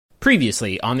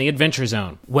Previously on the Adventure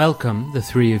Zone. Welcome, the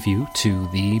three of you, to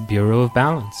the Bureau of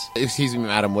Balance. Excuse me,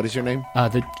 madam, what is your name?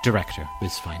 The director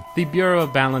is fine. The Bureau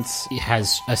of Balance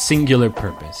has a singular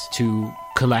purpose: to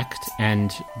collect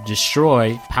and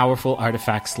destroy powerful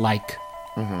artifacts like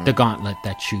the gauntlet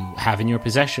that you have in your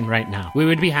possession right now. We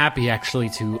would be happy, actually,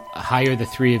 to hire the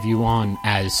three of you on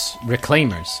as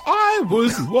reclaimers. I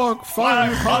would walk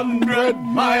 500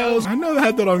 miles. I know I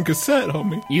had that on cassette,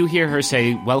 homie. You hear her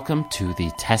say, "Welcome to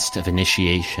the test of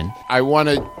initiation." I want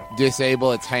to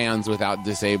disable its hands without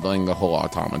disabling the whole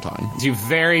automaton. You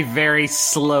very, very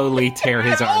slowly tear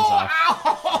his arms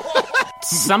off.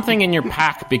 Something in your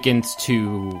pack begins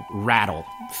to rattle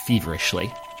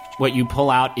feverishly. What you pull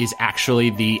out is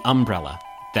actually the umbrella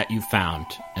that you found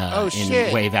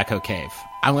in Wave Echo Cave.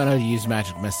 I'm going to use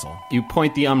Magic Missile. You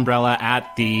point the umbrella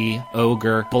at the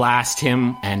ogre, blast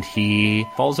him, and he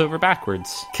falls over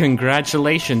backwards.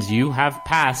 Congratulations, you have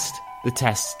passed the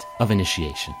test of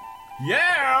initiation.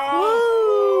 Yeah!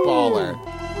 Woo! Baller.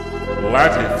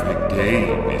 What if the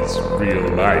game is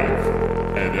real life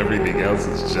and everything else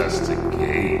is just a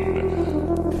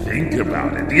game? Think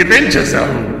about it. The Adventure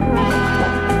Zone!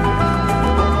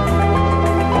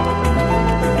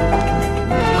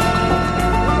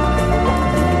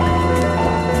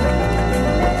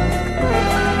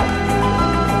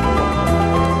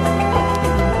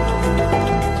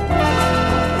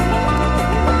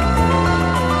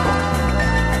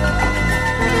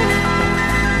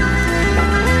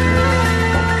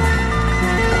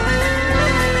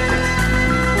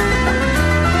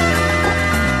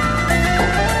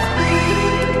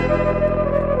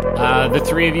 The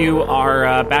three of you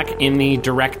are back in the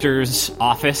director's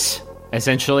office,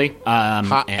 essentially.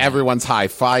 Everyone's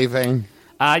high-fiving.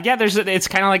 It's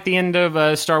kind of like the end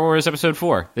of Star Wars Episode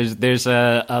 4. There's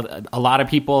a lot of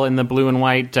people in the blue and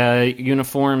white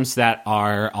uniforms that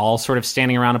are all sort of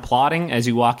standing around applauding as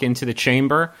you walk into the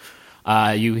chamber.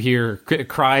 You hear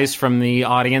cries from the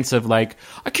audience of like,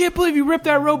 "I can't believe you ripped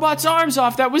that robot's arms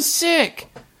off. That was sick."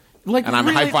 And I'm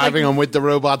really, high-fiving him with the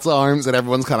robot's arms, and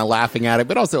everyone's kind of laughing at it,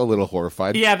 but also a little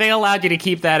horrified. Yeah, they allowed you to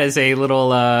keep that as a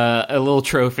little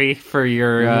trophy for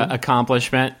your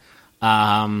accomplishment.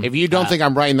 If you don't think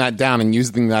I'm writing that down and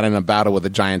using that in a battle with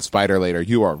a giant spider later,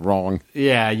 you are wrong.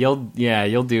 Yeah, you'll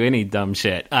do any dumb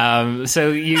shit. So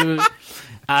you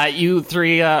you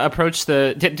three approach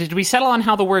the. Did we settle on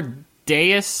how the word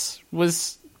dais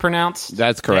was pronounced?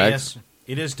 That's correct. Dais.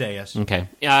 It is dais. Okay.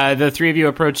 The three of you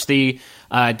approach the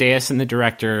dais, and the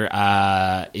director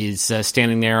is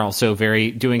standing there, also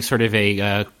doing sort of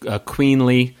a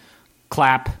queenly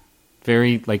clap,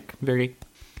 very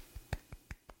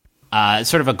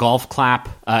sort of a golf clap,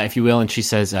 if you will. And she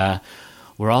says,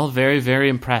 "We're all very, very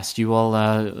impressed. You all,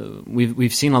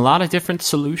 we've seen a lot of different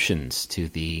solutions to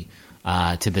the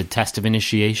test of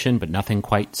initiation, but nothing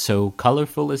quite so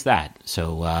colorful as that.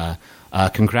 So,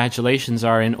 congratulations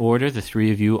are in order. The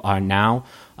three of you are now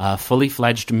fully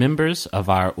fledged members of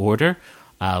our order.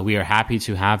 We are happy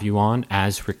to have you on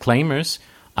as reclaimers,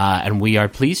 and we are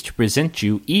pleased to present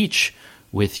you each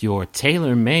with your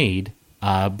tailor-made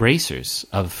bracers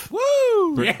of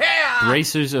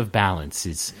bracers of balance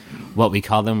is what we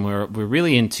call them. We're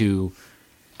really into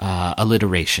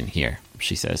alliteration here,"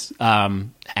 she says,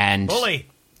 and Bully.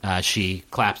 She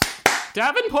claps.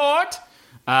 "Davenport!"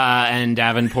 And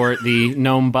Davenport, the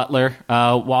gnome butler,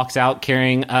 walks out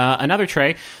carrying another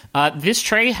tray. This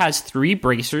tray has 3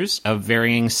 bracers of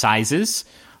varying sizes.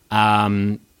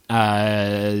 And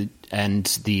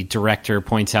the director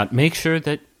points out, "Make sure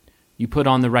that you put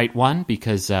on the right one,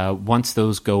 because once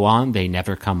those go on, they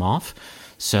never come off.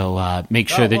 So make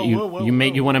sure that you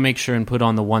want to make sure and put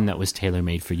on the one that was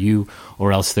tailor-made for you,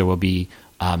 or else there will be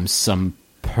some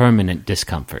permanent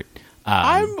discomfort."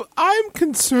 I'm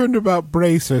concerned about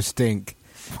bracer stink.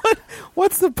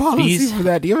 What's the policy for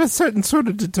that? Do you have a certain sort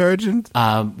of detergent?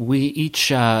 We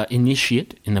each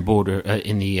initiate in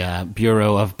the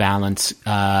Bureau of Balance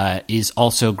is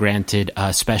also granted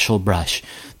a special brush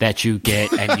that you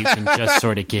get, and you can just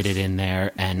sort of get it in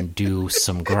there and do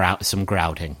some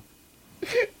grouting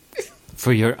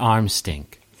for your arm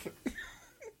stink.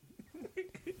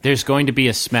 There's going to be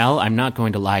a smell. I'm not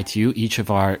going to lie to you. Each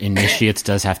of our initiates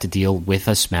does have to deal with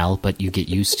a smell, but you get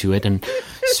used to it. And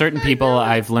certain people,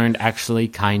 I've learned, actually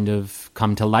kind of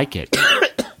come to like it.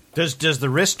 Does the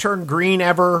wrist turn green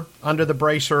ever under the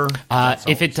bracer?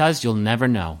 If it does, you'll never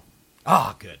know.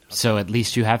 Oh, good. Okay. So at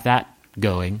least you have that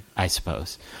going, I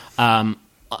suppose. So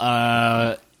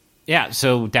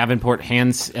Davenport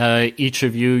hands each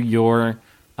of you your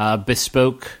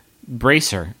bespoke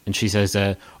bracer, and she says,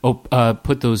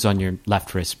 put those on your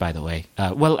left wrist, by the way.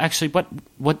 Well, actually,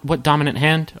 what dominant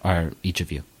hand are each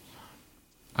of you?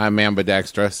 I'm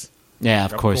ambidextrous. Yeah,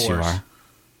 of course you are.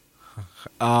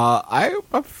 I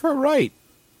prefer right.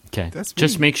 Okay. That's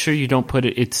Just me. make sure you don't put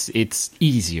it. It's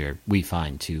easier, we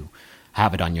find, to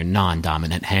have it on your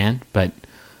non-dominant hand, but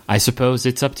I suppose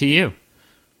it's up to you.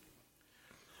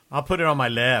 I'll put it on my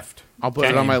left. I'll put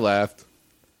it on my left.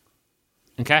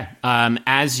 Okay.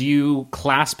 As you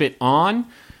clasp it on,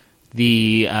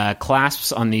 the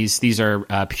clasps on these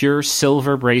are pure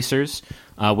silver bracers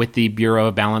with the Bureau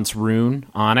of Balance rune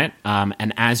on it.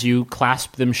 And as you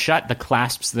clasp them shut, the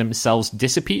clasps themselves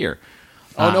disappear.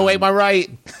 Oh, no, wait, my right.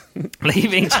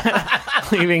 leaving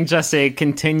just a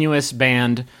continuous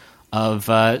band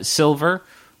of silver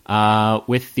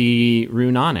with the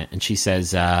rune on it. And she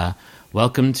says,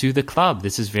 welcome to the club.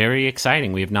 This is very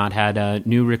exciting. We have not had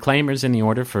new reclaimers in the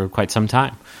order for quite some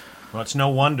time. Well, it's no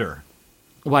wonder.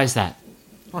 Why is that?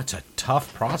 Well, it's a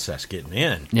tough process getting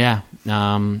in. Yeah.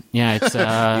 It's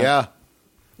Yeah.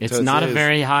 it's So not it a is.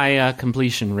 very high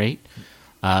completion rate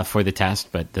for the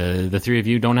test, but the three of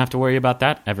you don't have to worry about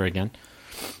that ever again.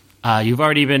 You've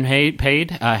already been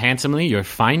paid handsomely your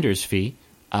finder's fee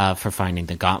for finding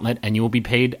the gauntlet, and you will be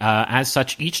paid as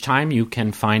such each time you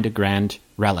can find a grand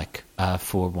relic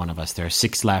for one of us. There are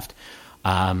 6 left.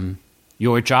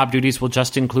 Your job duties will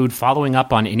just include following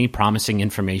up on any promising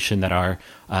information that our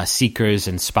seekers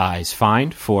and spies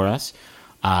find for us.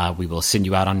 We will send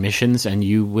you out on missions, and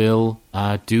you will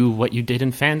do what you did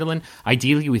in Phandalin,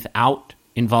 ideally without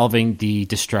involving the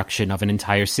destruction of an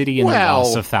entire city and the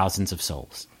loss of thousands of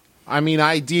souls. I mean,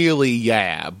 ideally,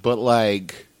 yeah, but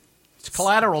like It's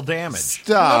collateral damage.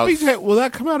 stuff. Will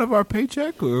that come out of our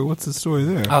paycheck, or what's the story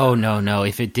there? Oh, no.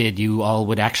 If it did, you all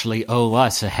would actually owe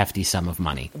us a hefty sum of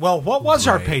money. Well, what was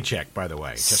our paycheck, by the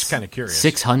way? Just kind of curious.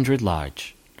 600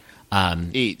 large.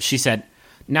 Each. She said,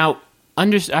 now,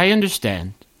 I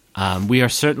understand. We are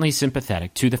certainly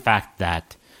sympathetic to the fact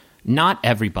that not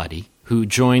everybody who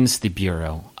joins the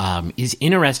Bureau is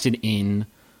interested in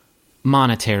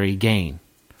monetary gain.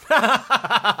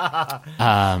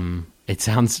 It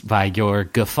sounds by your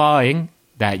guffawing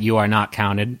that you are not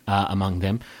counted among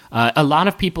them. A lot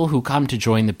of people who come to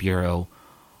join the Bureau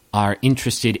are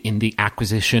interested in the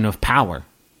acquisition of power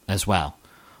as well.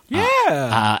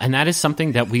 Yeah. And that is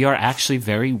something that we are actually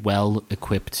very well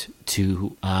equipped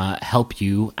to help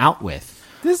you out with.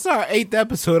 This is our 8th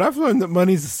episode. I've learned that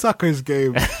money's a sucker's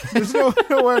game. There's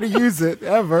nowhere to use it,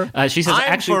 ever. She says,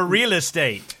 I'm actually, for real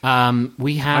estate.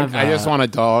 we have... I just want a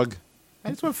dog. I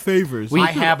just want favors. I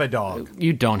have a dog.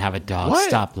 You don't have a dog. What?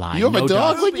 Stop lying. You have No a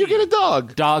dog? dogs. When'd you get a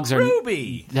dog? Dogs are...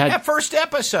 Ruby. That- First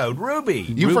episode, Ruby.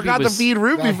 You Ruby forgot to was- feed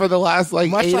Ruby for the last,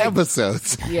 Much 8 like-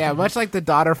 episodes. Yeah, much like the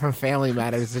daughter from Family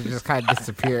Matters, it just kind of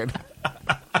disappeared.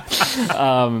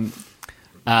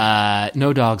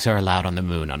 No dogs are allowed on the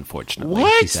moon, unfortunately,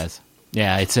 What? she says.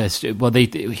 Yeah, it says... Well,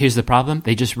 here's the problem.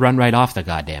 They just run right off the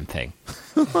goddamn thing.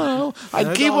 Well,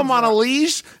 I'd keep him on a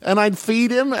leash, and I'd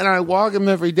feed him, and I'd walk him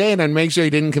every day, and I'd make sure he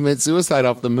didn't commit suicide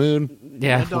off the moon.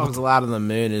 Yeah. Dogs Allowed on the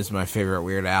Moon is my favorite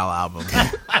Weird Al album.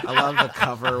 I love the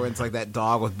cover when it's like that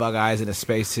dog with bug eyes in a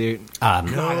spacesuit. God,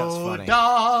 that's funny.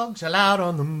 Dogs allowed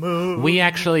on the moon. We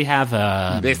actually have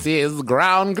a... This is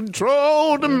ground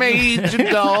control to Major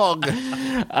Dog.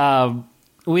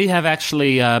 We have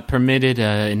actually permitted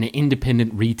an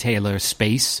independent retailer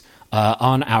space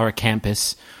on our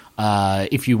campus.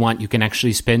 If you want, you can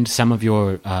actually spend some of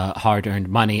your hard-earned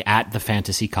money at the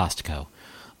Fantasy Costco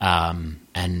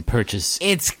and purchase...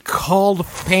 It's called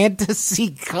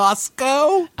Fantasy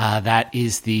Costco? that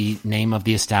is the name of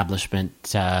the establishment.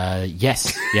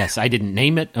 Yes, I didn't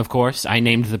name it, of course. I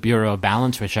named the Bureau of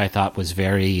Balance, which I thought was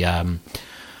very a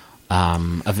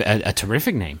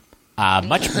terrific name.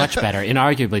 Much better,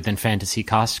 inarguably, than Fantasy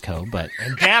Costco, but...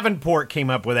 And Davenport came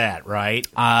up with that, right?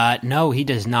 No, he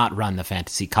does not run the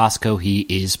Fantasy Costco. He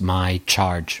is my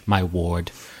charge, my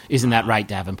ward. Isn't that right,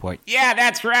 Davenport? Yeah,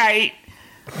 that's right!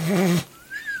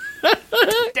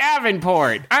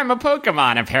 Davenport! I'm a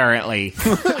Pokemon, apparently.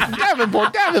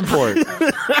 Davenport.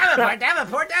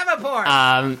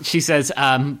 She says,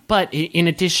 but in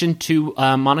addition to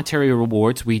monetary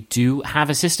rewards, we do have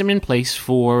a system in place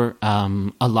for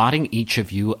allotting each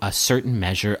of you a certain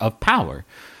measure of power.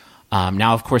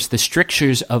 Now, of course, the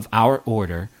strictures of our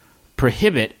order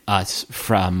prohibit us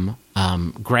from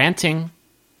granting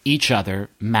each other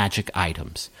magic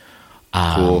items.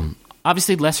 Cool.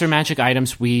 Obviously, lesser magic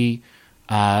items we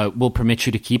will permit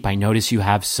you to keep. I notice you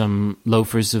have some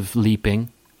loafers of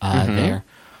leaping there.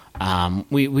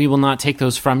 We will not take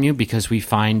those from you because we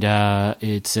find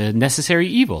it's a necessary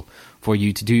evil for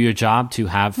you to do your job to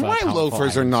have My powerful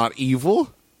loafers are items. not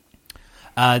evil.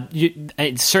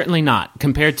 It's certainly not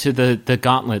compared to the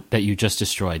gauntlet that you just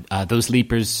destroyed. Those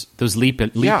leapers, those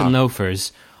leaping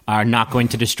loafers, are not going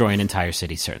to destroy an entire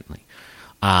city. Certainly.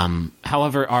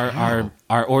 However,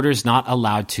 our order is not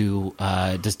allowed to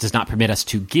does not permit us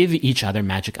to give each other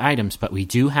magic items, but we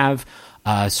do have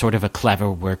sort of a clever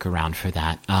workaround for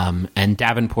that. And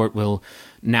Davenport will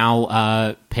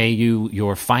now pay you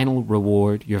your final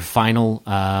reward, your final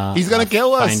he's going to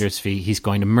kill us. Finder's fee. He's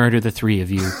going to murder the three of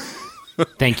you.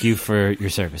 Thank you for your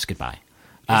service. Goodbye.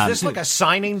 Is this like a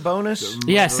signing bonus?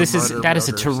 Yes, that is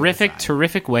a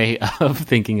terrific way of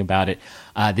thinking about it.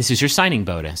 This is your signing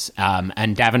bonus.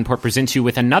 And Davenport presents you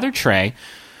with another tray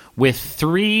with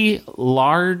 3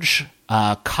 large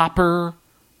copper,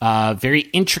 very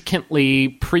intricately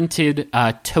printed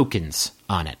tokens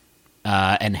on it,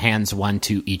 and hands one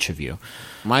to each of you.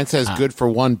 Mine says good for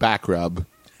 1 back rub.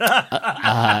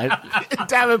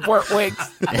 Davenport winks.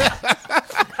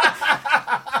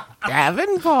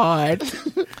 Davenport.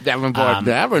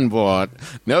 Davenport.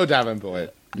 No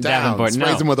Davenport. Davenport, no.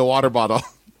 Sprays him with a water bottle.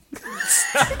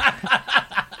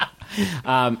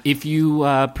 If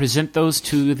you present those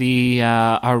to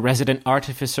our resident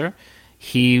artificer,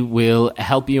 he will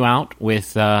help you out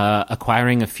with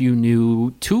acquiring a few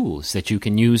new tools that you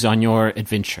can use on your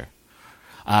adventure.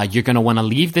 You're going to want to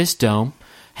leave this dome,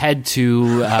 head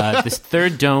to this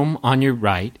third dome on your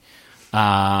right,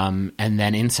 and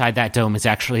then inside that dome is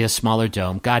actually a smaller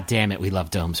dome. God damn it, we love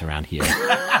domes around here.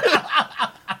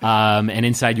 And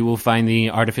inside you will find the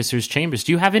Artificer's Chambers.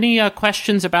 Do you have any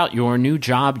questions about your new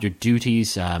job, your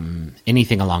duties,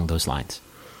 anything along those lines?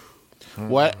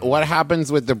 What happens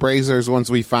with the Brazers once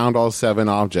we found all 7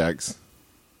 objects?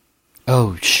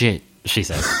 Oh, shit, she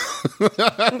says.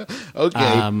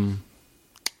 Okay.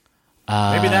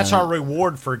 Maybe that's our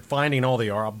reward for finding all the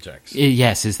objects.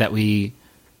 Yes, is that we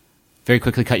very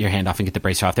quickly cut your hand off and get the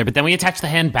bracer off there, but then we attach the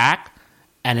hand back,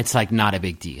 and it's like not a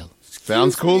big deal.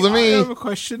 Sounds cool to me. I have a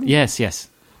question. Yes.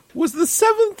 Was the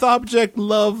 7th object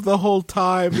love the whole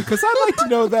time? Because I'd like to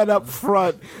know that up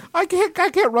front. I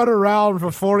can't run around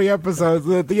for 40 episodes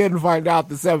and at the end find out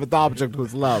the 7th object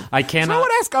was love. I cannot. So I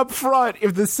would ask up front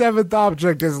if the 7th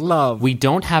object is love. We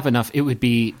don't have enough. It would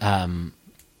be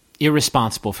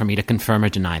irresponsible for me to confirm or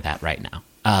deny that right now.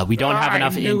 We don't have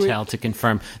enough intel to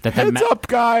confirm that the Heads up,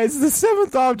 guys. The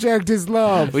 7th object is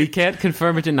love. We can't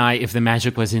confirm or deny if the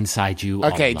magic was inside you.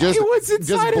 Okay, all along.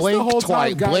 just blink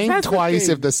twice. Blink twice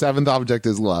if the 7th object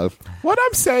is love. What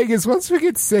I'm saying is, once we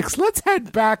get 6, let's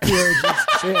head back here and just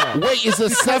chill. Wait, is the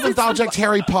 7th object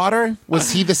Harry Potter? Was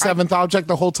he the 7th object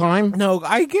the whole time? No,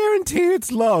 I guarantee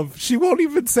it's love. She won't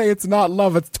even say it's not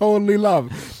love. It's totally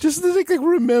love. Just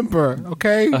remember,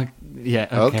 okay? Yeah.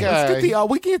 Okay.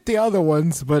 We get the other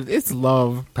ones, but it's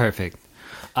love. Perfect.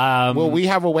 Will we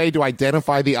have a way to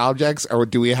identify the objects, or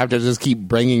do we have to just keep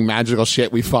bringing magical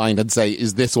shit we find and say,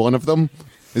 is this one of them?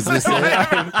 Is this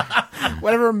it?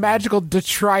 Whatever magical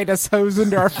detritus hose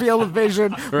into our field of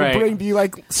vision will bring to you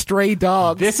like stray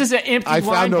dogs. This is an empty I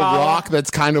found a rock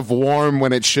that's kind of warm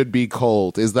when it should be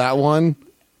cold. Is that one?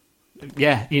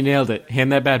 Yeah, you nailed it.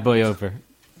 Hand that bad boy over.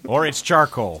 Or it's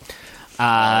charcoal.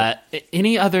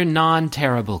 Any other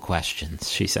non-terrible questions,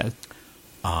 she said.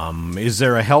 Is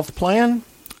there a health plan?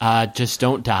 Just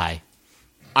don't die.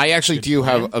 I actually do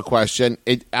have a question.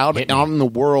 Out in the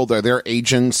world, are there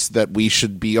agents that we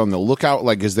should be on the lookout?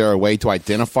 Like, is there a way to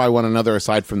identify one another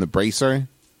aside from the bracer?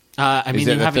 I mean,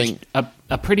 you have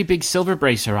a pretty big silver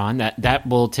bracer on. That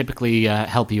will typically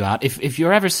help you out. If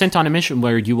you're ever sent on a mission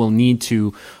where you will need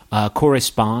to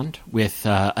correspond with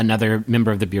another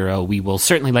member of the Bureau, we will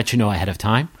certainly let you know ahead of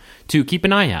time to keep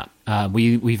an eye out.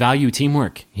 We value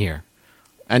teamwork here.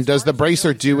 And does the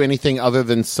bracer do anything other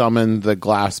than summon the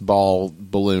glass ball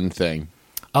balloon thing?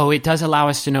 Oh, it does allow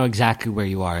us to know exactly where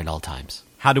you are at all times.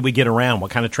 How do we get around?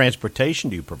 What kind of transportation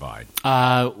do you provide?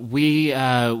 We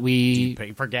do you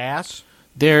pay for gas?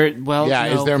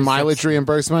 Is there mileage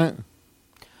reimbursement?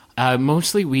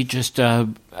 Mostly we just,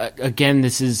 again,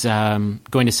 this is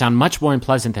going to sound much more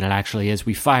unpleasant than it actually is.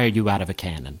 We fired you out of a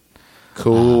cannon.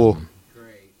 Cool.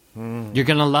 You're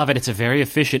going to love it. It's a very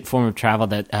efficient form of travel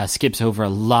that skips over a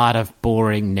lot of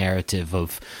boring narrative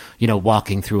of,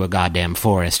 walking through a goddamn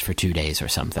forest for 2 days or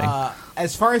something.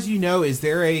 As far as you know, is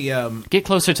there a... Get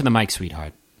closer to the mic,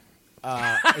 sweetheart.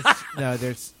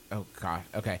 There's... Oh, God.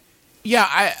 Okay.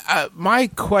 Yeah, my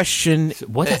question...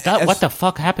 What the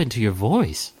fuck happened to your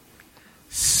voice?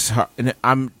 So,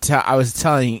 I was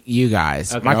telling you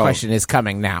guys. Okay. My question is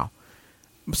coming now.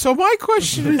 So my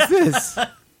question is this.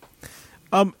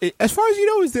 As far as you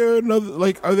know, is there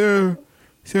another...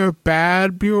 Is there a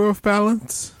bad Bureau of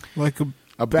Balance?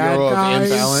 A bad Bureau of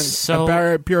guys? Imbalance?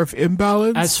 So, a Bureau of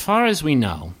Imbalance? as far as we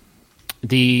know,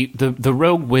 the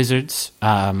rogue wizards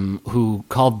who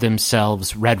called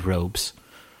themselves Red Robes,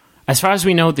 as far as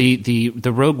we know, the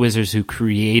rogue wizards who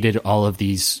created all of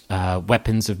these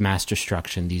weapons of mass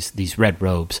destruction, these Red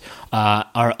Robes,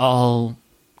 are all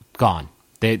gone.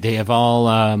 They have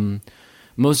all,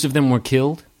 most of them were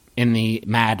killed in the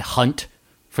mad hunt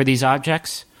for these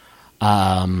objects.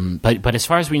 But as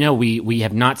far as we know, we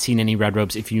have not seen any Red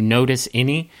Robes. If you notice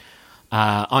any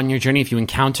on your journey, if you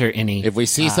encounter any... If we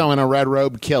see someone in a red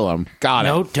robe, kill them. Got it.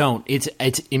 No, don't.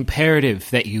 It's imperative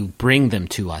that you bring them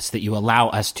to us, that you allow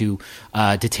us to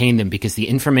detain them, because the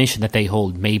information that they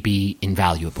hold may be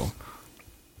invaluable.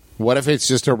 What if it's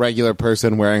just a regular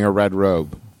person wearing a red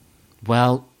robe?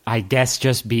 Well, I guess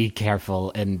just be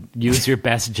careful and use your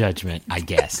best judgment, I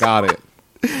guess. Got it.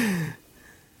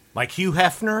 Like Hugh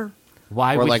Hefner?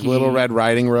 Why Or would like he... Little Red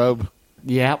Riding Robe?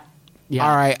 Yep. Yeah.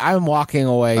 All right, I'm walking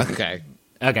away. Okay.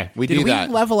 Okay. We Did do we that.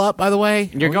 level up, by the way?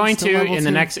 You're Are we going still to level in the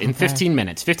two? next... In 15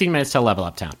 minutes. 15 minutes to level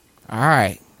up town. All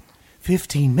right.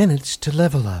 15 minutes to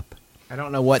level up. I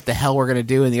don't know what the hell we're going to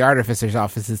do in the artificer's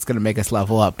office that's going to make us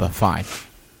level up, but fine.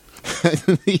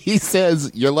 He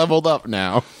says, you're leveled up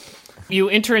now. You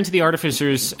enter into the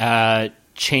artificer's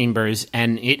chambers,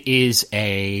 and it is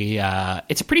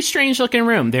it's a pretty strange looking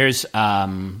room. There is a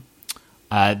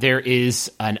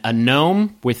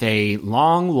gnome with a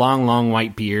long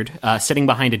white beard sitting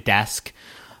behind a desk,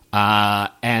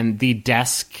 and the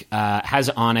desk has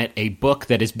on it a book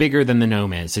that is bigger than the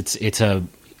gnome is. It's a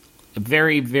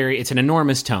very it's an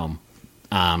enormous tome,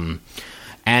 and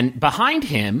behind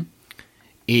him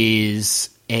is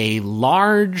a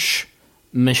large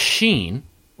machine,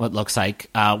 what looks like,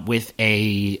 with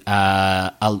a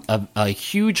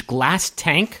huge glass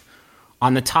tank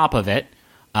on the top of it,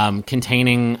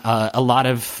 containing a lot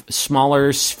of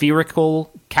smaller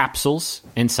spherical capsules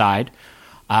inside.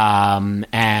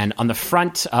 And on the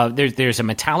front, there's a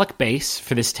metallic base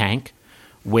for this tank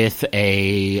with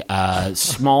a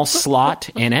small slot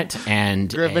in it. And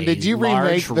Griffin, a did you large,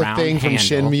 remake the round thing from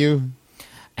handle. Shenmue?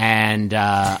 And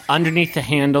underneath the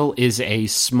handle is a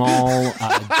small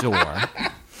door.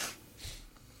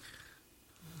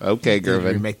 Okay, Did we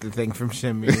Griffin. make the thing from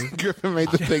Shenmue? Griffin made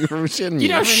the thing from Shenmue. You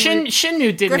know,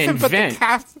 Shinmu didn't invent.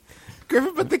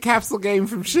 Griffin put the capsule game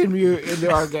from Shenmue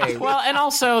into our game. Well, and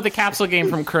also the capsule game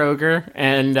from Kroger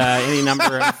and any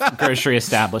number of grocery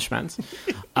establishments.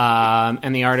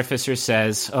 And the artificer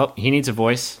says, "Oh, he needs a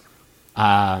voice.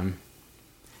 Hello,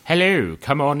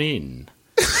 come on in.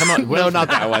 Come on." Well, No, not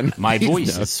that one. My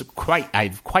voice is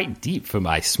quite deep for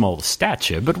my small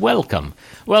stature, but welcome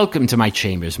to my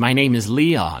chambers. My name is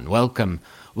Leon. Welcome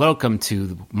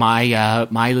to my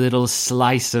little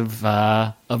slice of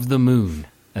the moon,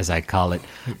 as I call it.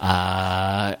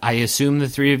 I assume the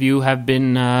three of you have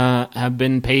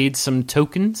been paid some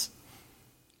tokens.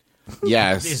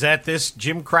 Yes. Is that this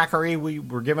Jim Crackery we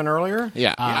were given earlier?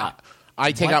 Yeah.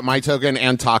 I take out my token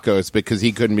and Taco's because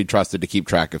he couldn't be trusted to keep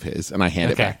track of his, and I hand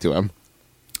it Okay. back to him.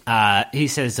 He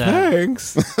says,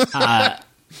 Thanks.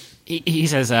 he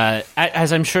says,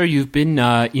 as I'm sure you've been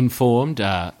informed,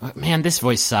 man, this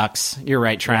voice sucks. You're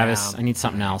right, Travis. Yeah. I need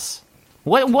something else.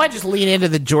 What? Just lean into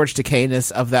the George Takei-ness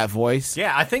of that voice.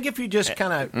 Yeah, I think if you just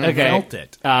kind of Okay. felt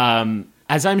it.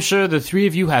 As I'm sure the three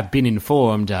of you have been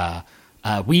informed,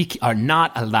 we are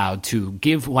not allowed to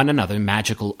give one another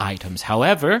magical items.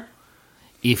 However,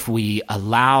 if we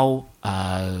allow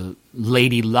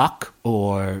Lady Luck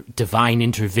or Divine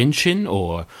Intervention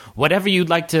or whatever you'd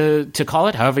like to call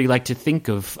it, however you like to think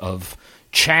of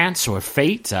chance or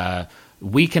fate,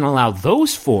 we can allow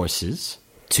those forces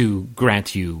to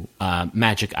grant you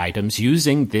magic items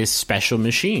using this special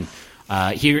machine.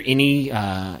 Here,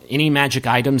 any magic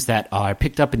items that are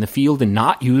picked up in the field and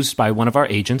not used by one of our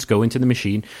agents go into the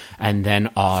machine and then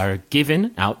are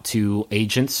given out to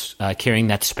agents carrying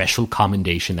that special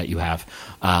commendation that you have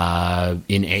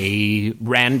in a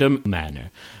random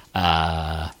manner.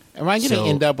 Am I going to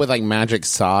end up with like magic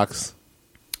socks?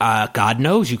 God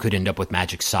knows you could end up with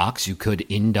magic socks. You could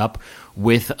end up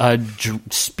with a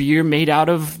spear made out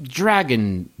of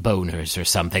dragon boners or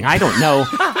something. I don't know.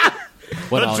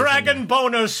 The Dragon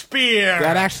Boner Spear!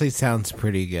 That actually sounds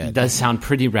pretty good. It does sound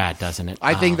pretty rad, doesn't it?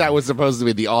 I think that was supposed to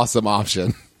be the awesome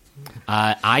option.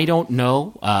 I don't know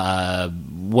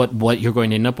what you're going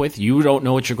to end up with. You don't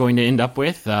know what you're going to end up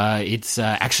with. It's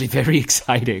actually very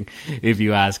exciting, if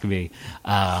you ask me.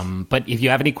 But if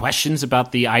you have any questions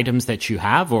about the items that you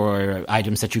have or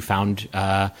items that you found,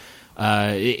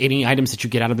 any items that you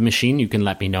get out of the machine, you can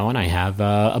let me know. And I have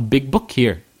a big book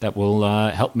here that will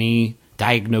help me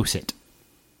diagnose it.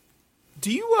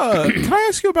 Do you, can I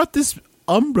ask you about this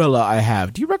umbrella I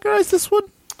have. Do you recognize this one?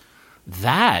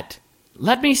 That?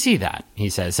 Let me see that, he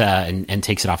says, and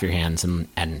takes it off your hands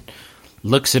and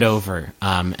looks it over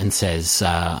and says,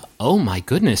 oh my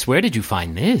goodness, where did you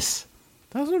find this?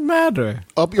 Doesn't matter.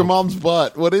 Up your mom's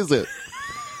butt. What is it?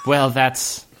 Well,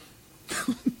 that's...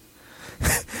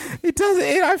 It doesn't.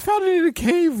 I found it in a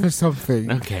cave or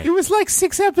something. Okay. It was like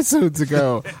 6 episodes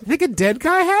ago. I think a dead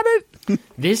guy had it.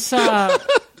 This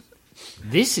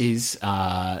is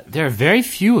there are very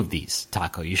few of these,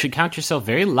 Taako. You should count yourself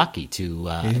very lucky to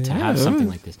have something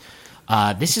like this.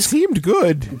 Seemed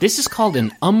good. This is called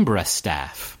an Umbra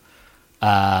staff,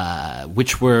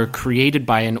 which were created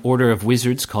by an order of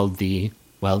wizards called the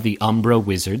Umbra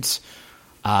Wizards.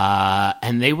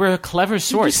 And they were a clever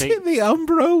sort. Did you say the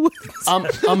Umbra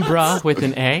Wizards? Umbra with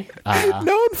an A.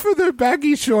 Known for their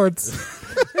baggy shorts.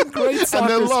 And great soccer And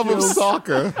their love of skills.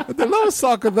 soccer. And their love of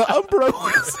soccer, the Umbra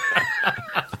Wizards.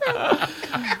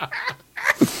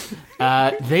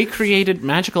 They created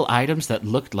magical items that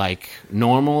looked like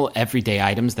normal, everyday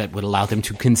items that would allow them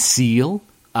to conceal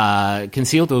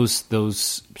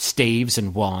those staves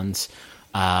and wands,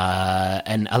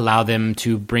 and allow them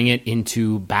to bring it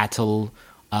into battle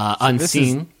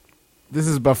unseen. This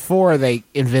is before they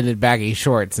invented baggy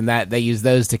shorts, and that they used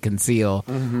those to conceal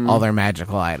all their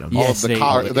magical items. Yes,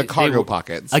 the cargo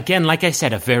pockets. Again, like I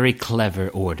said, a very clever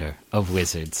order of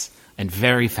wizards and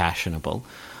very fashionable.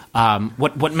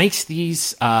 What makes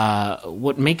these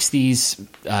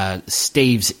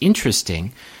staves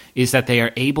interesting is that they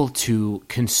are able to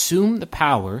consume the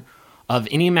power of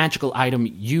any magical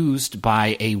item used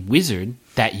by a wizard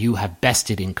that you have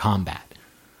bested in combat,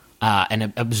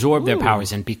 and absorb their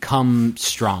powers and become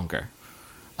stronger.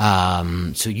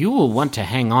 So you will want to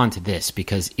hang on to this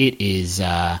because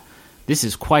this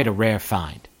is quite a rare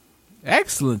find.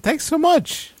 Excellent. Thanks so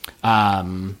much.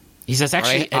 He says,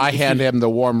 actually, I hand him the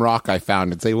warm rock I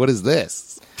found and say, what is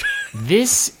this?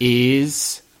 This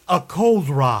is A cold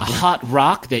rock. a hot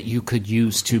rock that you could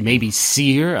use to maybe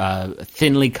sear a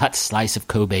thinly cut slice of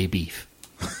Kobe beef.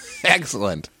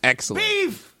 Excellent.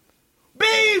 Beef!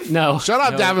 Beef! No. Shut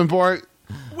up, no. Davenport.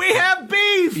 We have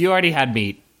beef! You already had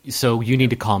meat, so you need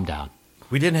to calm down.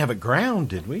 We didn't have it ground,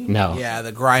 did we? No. Yeah,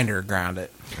 the grinder ground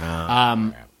it.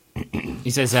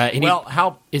 He says,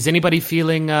 How... is anybody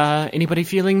feeling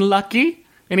lucky?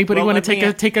 Anybody Well, want to let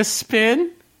me- take a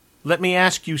spin? Let me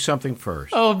ask you something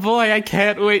first. Oh boy, I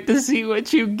can't wait to see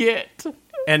what you get.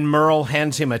 And Merle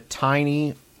hands him a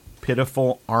tiny,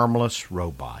 pitiful, armless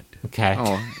robot. Okay.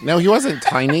 Oh, no, he wasn't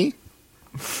tiny.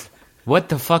 What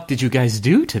the fuck did you guys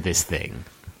do to this thing?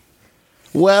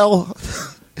 Well,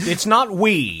 It's not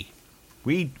we.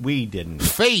 We didn't.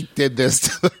 fate did this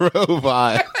to the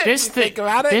robot. This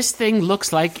thing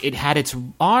looks like it had its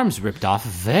arms ripped off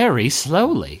very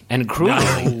slowly and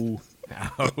cruelly.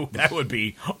 No, that would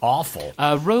be awful.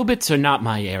 Robots are not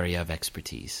my area of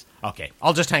expertise. Okay,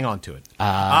 I'll just hang on to it.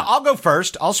 I'll go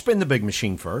first. I'll spin the big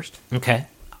machine first. Okay.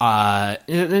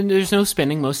 There's no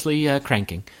spinning, mostly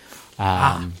cranking.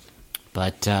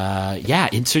 But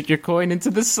insert your coin into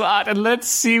the slot and let's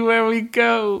see where we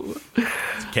go.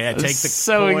 Okay, I take the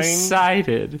So coin,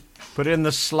 excited. put it in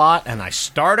the slot, and I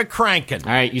start a cranking.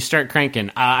 All right, you start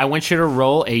cranking. I want you to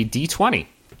roll a d20.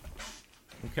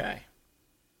 Okay.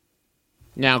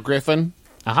 Now, Griffin,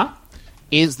 Uh-huh.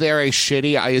 is there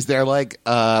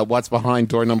what's behind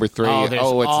door number 3? There's It's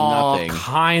all nothing.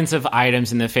 kinds of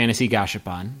items in the fantasy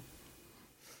gashapon.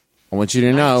 I want you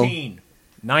to know.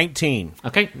 19.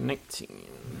 Okay, 19.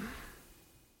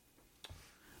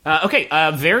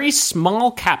 A very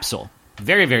small capsule.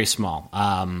 Very, very small.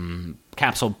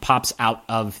 Capsule pops out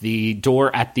of the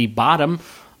door at the bottom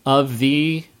of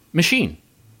the machine,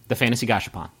 the fantasy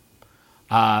gashapon.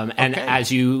 And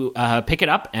as you pick it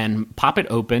up and pop it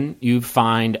open, you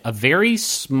find a very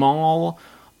small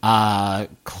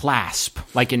clasp,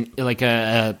 like an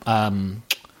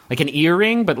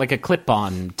earring, but like a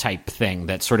clip-on type thing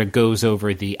that sort of goes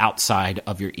over the outside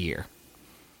of your ear.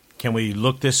 Can we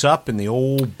look this up in the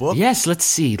old book? Yes, let's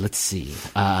see.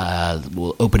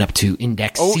 We'll open up to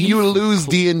Index Oh, C. you lose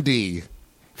D&D.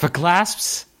 For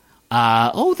clasps.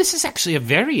 This is actually a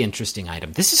very interesting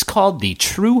item. This is called the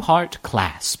True Heart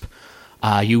Clasp.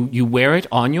 You wear it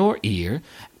on your ear,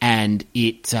 and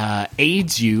it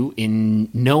aids you in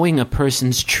knowing a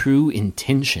person's true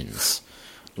intentions.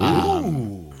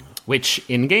 Which,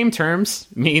 in game terms,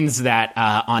 means that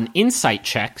on insight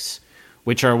checks,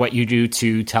 which are what you do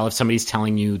to tell if somebody's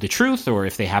telling you the truth or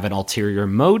if they have an ulterior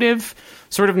motive,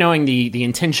 sort of knowing the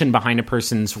intention behind a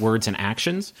person's words and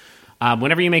actions.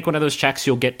 Whenever you make one of those checks,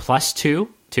 you'll get +2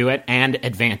 to it and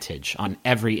advantage on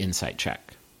every insight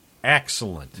check.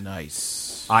 Excellent.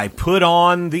 Nice. I put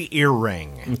on the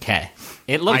earring. Okay.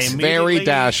 It looks Very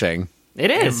dashing.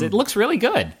 It is. It looks really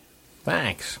good.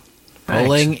 Thanks.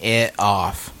 Pulling it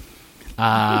off.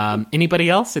 Anybody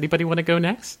else? Anybody want to go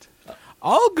next?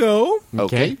 I'll go.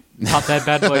 Okay. Pop that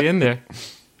bad boy in there.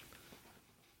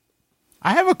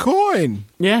 I have a coin.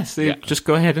 Yes, just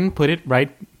go ahead and put it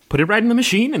right in the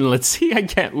machine, and let's see. I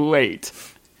can't wait.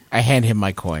 I hand him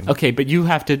my coin. Okay, but you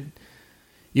have to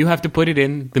put it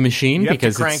in the machine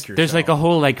because there's like a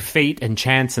whole like fate and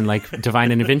chance and like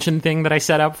divine intervention thing that I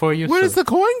set up for you. Where does the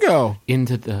coin go?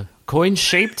 Into the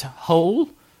coin-shaped hole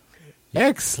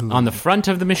Excellent. on the front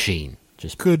of the machine.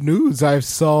 Just Good news. I've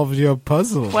solved your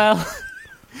puzzle. well.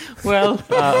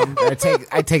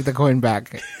 I take the coin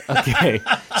back. Okay,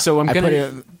 so I put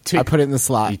it in the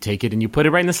slot. You take it and you put it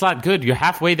right in the slot. Good. You're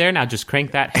halfway there now. Just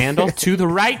crank that handle to the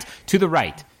right, to the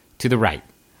right, to the right.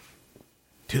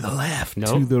 To the left.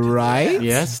 No. To the right?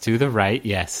 Yes, to the right.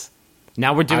 Yes.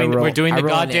 Now we're doing the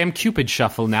goddamn Cupid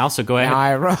shuffle now. So go ahead.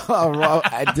 Now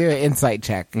I do an insight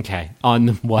check Okay. On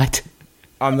what?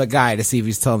 on the guy to see if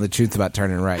he's telling the truth about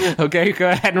turning right. Okay, go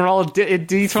ahead and roll a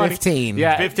D20. 15.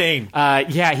 Yeah. 15.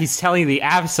 Yeah, he's telling the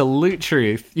absolute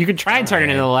truth. You can try and turn it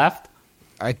to the left.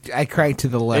 I crank to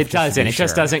the left. It doesn't. It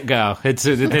just doesn't go. It's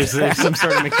there's some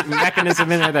sort of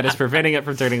mechanism in there that is preventing it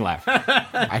from turning left.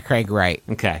 I crank right.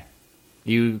 Okay.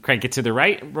 You crank it to the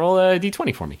right. Roll a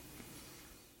D20 for me.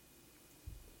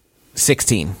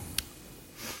 16.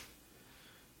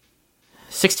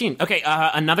 16. Okay,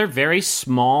 another very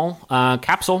small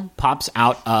capsule pops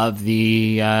out of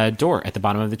the door at the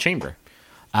bottom of the chamber.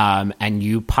 And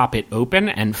you pop it open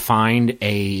and find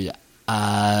a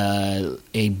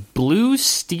blue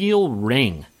steel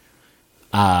ring.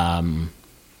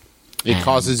 It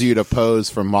causes you to pose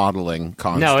for modeling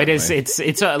constantly. No, it is.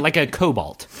 It's like a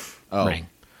cobalt ring.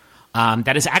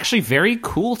 That is actually very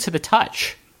cool to the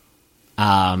touch.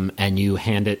 And you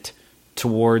hand it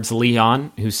towards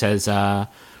Leon, who says,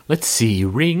 let's see,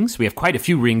 rings. We have quite a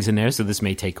few rings in there, so this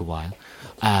may take a while.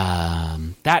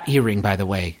 That earring, by the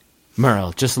way,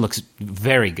 Merle, just looks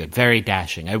very good, very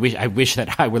dashing. I wish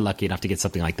that I were lucky enough to get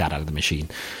something like that out of the machine.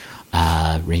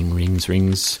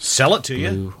 Rings. Sell it to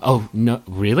you. Oh, no,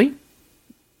 really?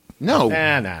 No. No.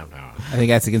 I think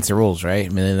that's against the rules, right? I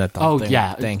mean, that's the whole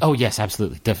thing. Oh, yes,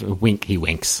 absolutely. Definitely. Wink, he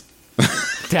winks.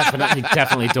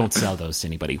 definitely don't sell those to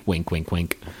anybody. Wink, wink,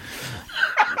 wink.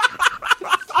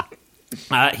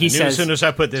 He says, as soon as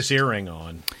I put this earring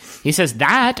on. He says,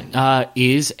 that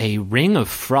is a ring of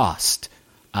frost,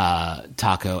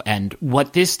 Taako. And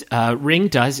what this ring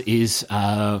does is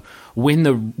when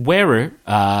the wearer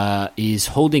is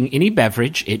holding any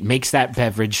beverage, it makes that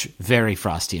beverage very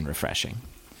frosty and refreshing.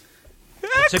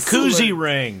 It's a koozie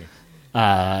ring.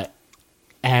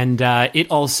 And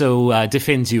it also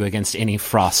defends you against any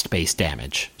frost-based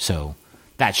damage. So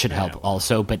that should help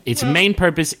also. But its main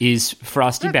purpose is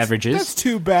frosty beverages. That's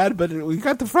too bad, but we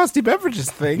got the frosty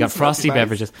beverages thing. You got frosty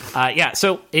beverages.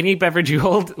 So any beverage you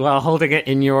hold while holding it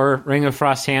in your Ring of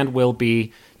Frost hand will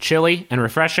be chilly and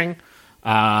refreshing.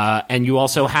 And you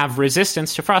also have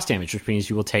resistance to frost damage, which means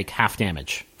you will take half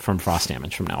damage from frost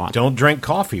damage from now on. Don't drink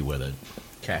coffee with it.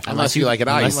 Okay. Unless you like it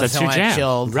ice. That's your jam.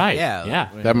 Chilled. Right. Yeah.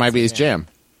 That might be his jam.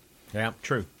 Yeah,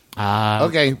 true.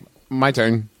 Okay, my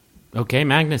turn. Okay,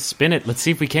 Magnus, spin it. Let's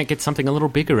see if we can't get something a little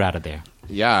bigger out of there.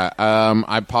 Yeah,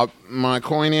 I pop my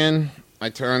coin in. I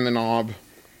turn the knob.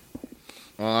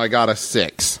 Well, I got a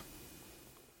 6.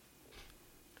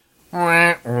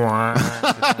 Okay.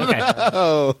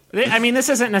 I mean, this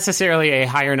isn't necessarily a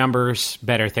higher numbers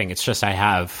better thing. It's just I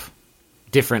have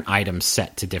different items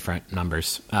set to different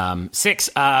numbers. 6,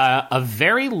 a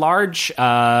very large,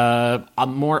 a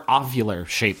more ovular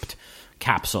shaped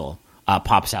capsule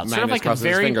pops out. Magnus sort of like a crosses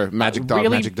his very finger. Magic dog,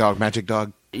 really, magic dog, magic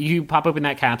dog. You pop open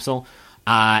that capsule,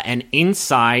 and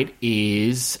inside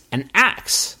is an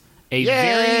axe.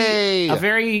 Yay! A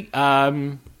very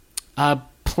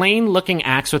plain-looking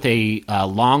axe with a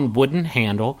long wooden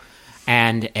handle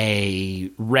and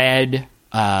a red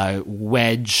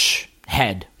wedge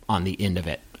head on the end of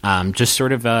it. Just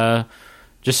sort of a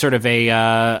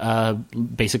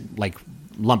basic like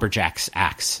lumberjack's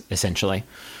axe, essentially.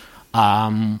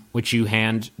 Which you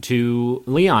hand to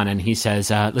Leon, and he says,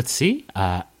 "Let's see,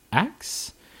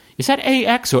 axe. Is that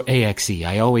AX or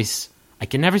AXE? I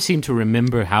can never seem to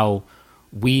remember how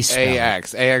we spell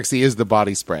AX. AXE is the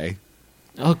body spray.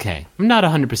 Okay, I'm not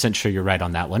 100% sure you're right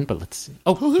on that one, but let's see.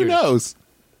 Oh, Who knows?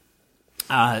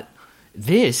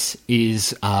 This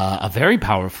is a very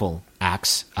powerful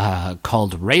axe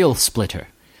called Rail Splitter.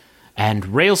 And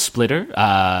Rail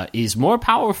Splitter is more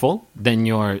powerful than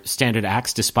your standard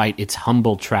axe, despite its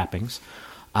humble trappings.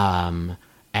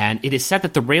 And it is said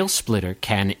that the rail splitter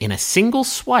can, in a single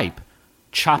swipe,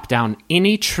 chop down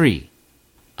any tree.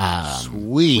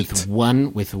 Sweet.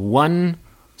 With one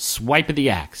swipe of the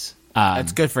axe.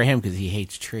 That's good for him because he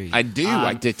hates trees. I do.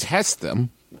 I detest them.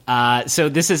 So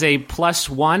this is a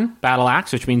 +1 battle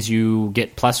axe, which means you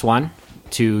get +1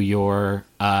 to your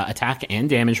attack and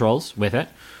damage rolls with it.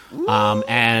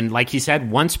 And like he said,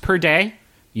 once per day,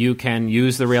 you can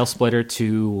use the rail splitter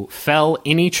to fell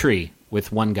any tree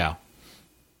with one go.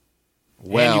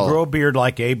 And you grow a beard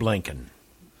like Abe Lincoln.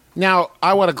 Now,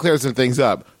 I want to clear some things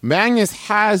up. Magnus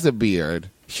has a beard.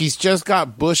 He's just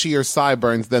got bushier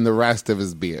sideburns than the rest of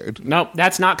his beard. Nope,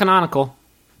 that's not canonical.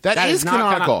 That is not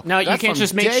canonical. No, That's you can't from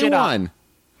just make day shit one. up.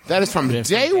 That is from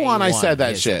day one I said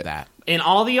that shit. In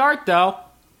all the art, though,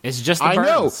 it's just the I burns.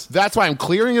 know. That's why I'm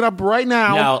clearing it up right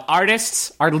now. No,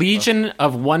 artists, our legion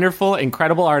of wonderful,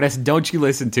 incredible artists, don't you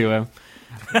listen to him.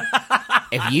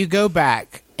 If you go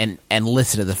back and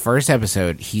listen to the first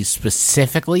episode, he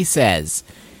specifically says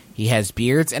he has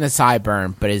beards and a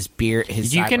sideburn, but his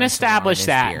You can establish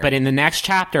that, but in the next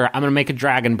chapter, I'm going to make a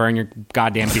dragon burn your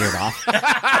goddamn beard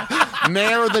off.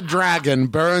 Mayor the dragon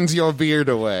burns your beard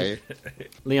away.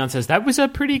 Leon says, that was a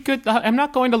pretty good... I'm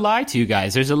not going to lie to you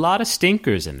guys. There's a lot of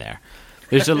stinkers in there.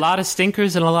 There's a lot of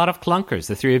stinkers and a lot of clunkers.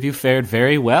 The three of you fared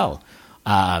very well.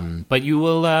 But you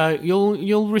will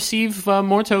you'll receive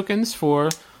more tokens for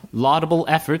laudable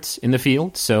efforts in the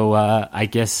field. So I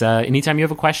guess anytime you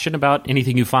have a question about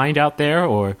anything you find out there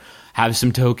or have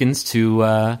some tokens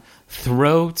to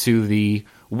throw to the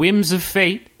whims of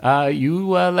fate, you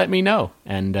let me know.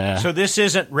 And so this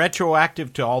isn't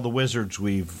retroactive to all the wizards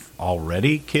we've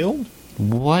already killed?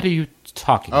 What are you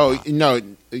talking about? Oh, no,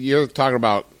 you're talking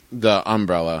about the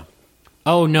umbrella.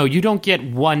 Oh, no, you don't get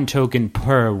one token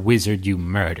per wizard you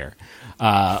murder.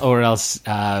 Or else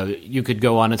you could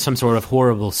go on some sort of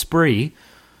horrible spree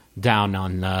down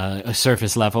on a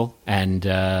surface level, and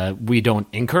we don't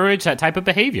encourage that type of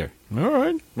behavior. All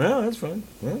right. Well, that's fine.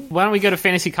 Well. Why don't we go to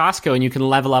Fantasy Costco and you can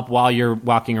level up while you're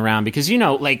walking around? Because, you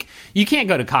can't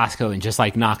go to Costco and just,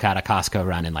 knock out a Costco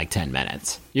run in, 10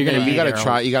 minutes. You're gonna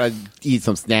You gotta eat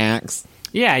some snacks.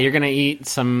 Yeah, you're going to eat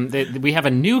some... We have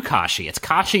a new Kashi. It's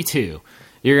Kashi 2.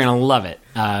 You're going to love it.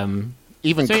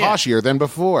 Even Kashier than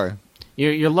before.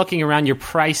 You're looking around your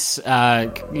price.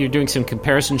 You're doing some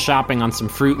comparison shopping on some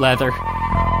fruit leather.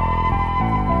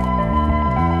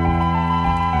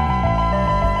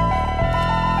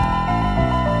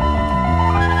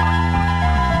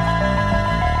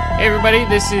 Hey, everybody.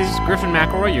 This is Griffin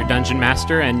McElroy, your dungeon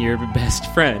master and your best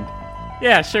friend.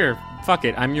 Yeah, sure. Fuck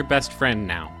it. I'm your best friend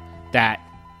now. That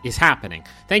is happening.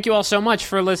 Thank you all so much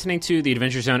for listening to the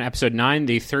Adventure Zone Episode 9,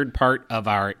 the third part of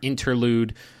our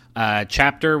interlude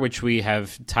chapter, which we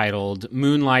have titled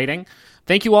Moonlighting.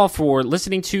 Thank you all for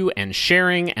listening to and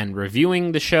sharing and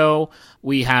reviewing the show.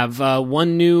 We have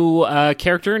one new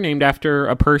character named after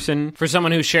a person for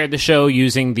someone who shared the show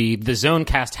using the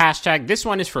Zonecast hashtag. This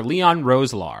one is for Leon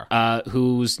Roselar,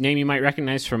 whose name you might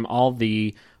recognize from all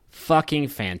the fucking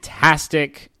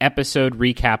fantastic episode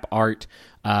recap art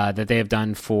that they have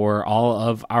done for all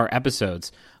of our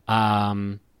episodes.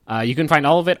 You can find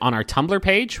all of it on our Tumblr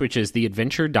page, which is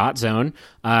theadventure.zone.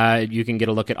 You can get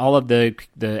a look at all of the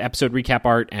episode recap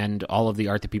art and all of the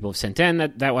art that people have sent in.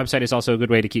 That website is also a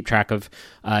good way to keep track of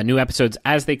new episodes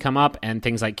as they come up and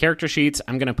things like character sheets.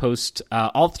 I'm going to post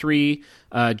all three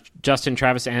Justin,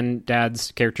 Travis, and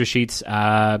Dad's character sheets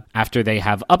after they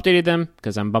have updated them,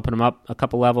 because I'm bumping them up a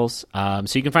couple levels. So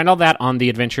you can find all that on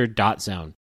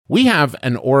theadventure.zone. We have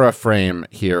an aura frame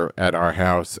here at our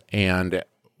house, and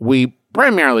we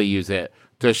primarily use it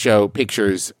to show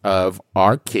pictures of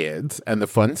our kids and the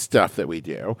fun stuff that we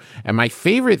do. And my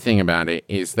favorite thing about it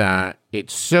is that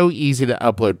it's so easy to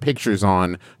upload pictures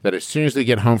on that as soon as we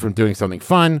get home from doing something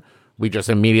fun, we just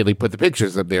immediately put the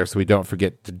pictures up there so we don't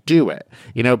forget to do it.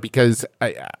 Because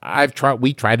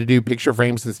we tried to do picture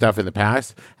frames and stuff in the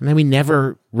past, and then we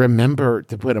never remember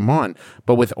to put them on.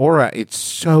 But with Aura, it's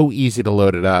so easy to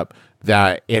load it up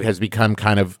that it has become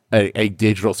kind of a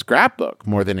digital scrapbook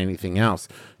more than anything else.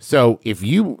 So if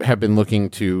you have been looking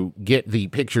to get the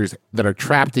pictures that are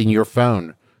trapped in your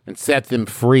phone and set them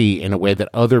free in a way that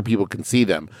other people can see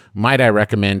them, might I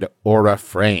recommend Aura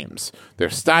Frames. They're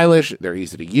stylish, they're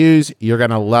easy to use, you're going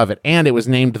to love it. And it was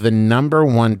named the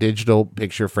 #1 digital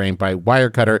picture frame by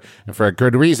Wirecutter, and for a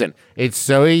good reason. It's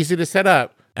so easy to set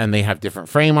up, and they have different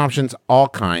frame options, all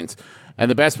kinds. And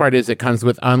the best part is it comes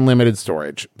with unlimited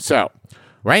storage. So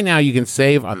Right now, you can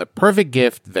save on the perfect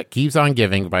gift that keeps on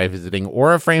giving by visiting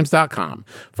auraframes.com.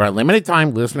 For a limited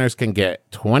time, listeners can get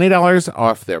 $20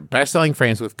 off their best-selling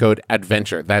frames with code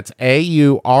ADVENTURE. That's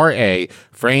AURA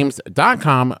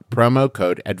frames.com, promo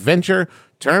code ADVENTURE.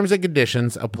 Terms and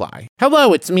conditions apply.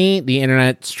 Hello, it's me, the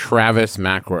internet's Travis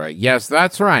McElroy. Yes,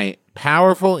 that's right.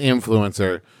 Powerful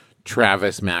influencer,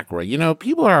 Travis McElroy. You know,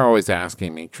 people are always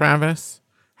asking me, Travis,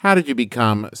 how did you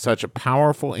become such a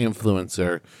powerful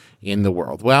influencer in the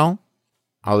world? Well,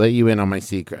 I'll let you in on my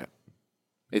secret.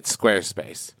 It's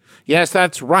Squarespace. Yes,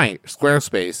 that's right.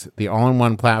 Squarespace, the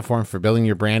all-in-one platform for building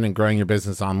your brand and growing your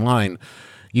business online.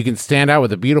 You can stand out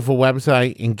with a beautiful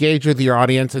website, engage with your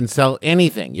audience, and sell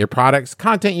anything, your products,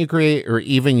 content you create, or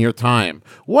even your time.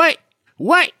 What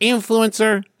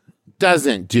influencer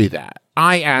doesn't do that?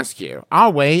 I ask you.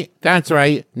 I'll wait. That's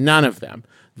right. None of them.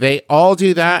 They all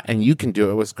do that, and you can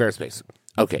do it with Squarespace.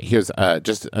 Okay, here's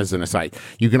just as an aside.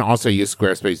 You can also use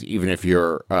Squarespace even if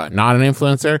you're not an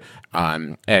influencer,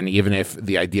 and even if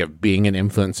the idea of being an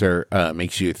influencer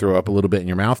makes you throw up a little bit in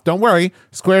your mouth. Don't worry,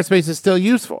 Squarespace is still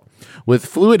useful. With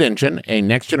Fluid Engine, a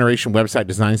next-generation website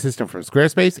design system from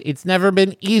Squarespace, it's never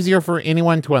been easier for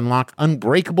anyone to unlock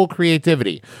unbreakable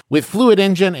creativity. With Fluid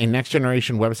Engine, a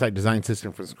next-generation website design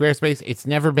system from Squarespace, it's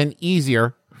never been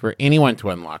easier for anyone to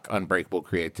unlock unbreakable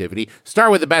creativity.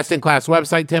 Start with the best-in-class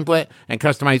website template and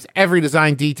customize every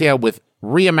design detail with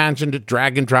reimagined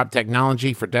drag-and-drop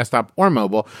technology for desktop or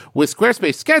mobile. With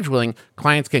Squarespace scheduling,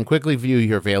 clients can quickly view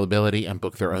your availability and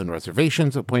book their own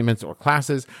reservations, appointments, or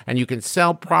classes, and you can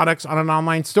sell products on an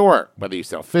online store. Whether you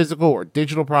sell physical or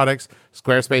digital products,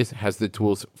 Squarespace has the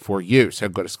tools for you. So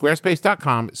go to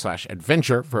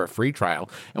squarespace.com/adventure for a free trial,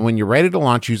 and when you're ready to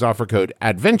launch, use offer code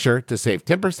ADVENTURE to save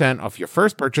 10% off your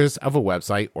first purchase of a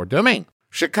website or domain.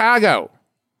 Chicago!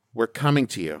 We're coming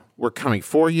to you. We're coming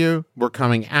for you. We're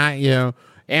coming at you.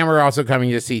 And we're also coming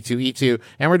to C2E2.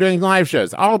 And we're doing live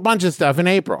shows. All a bunch of stuff in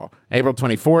April. April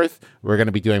 24th, we're going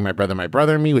to be doing My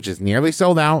Brother and Me, which is nearly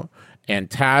sold out. And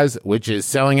Taz, which is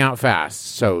selling out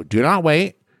fast. So do not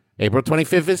wait. April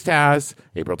 25th is Taz.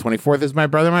 April 24th is My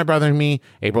Brother and Me.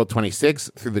 April 26th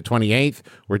through the 28th,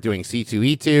 we're doing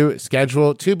C2E2,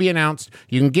 schedule to be announced.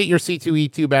 You can get your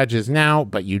C2E2 badges now,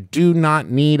 but you do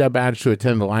not need a badge to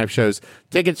attend the live shows.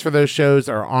 Tickets for those shows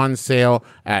are on sale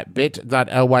at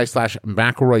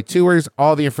bit.ly/McElroy Tours.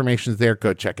 All the information is there.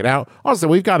 Go check it out. Also,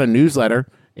 we've got a newsletter.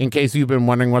 In case you've been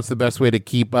wondering what's the best way to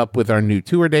keep up with our new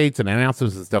tour dates and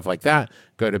announcements and stuff like that,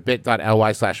 go to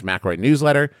bit.ly/McElroy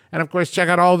newsletter. And of course, check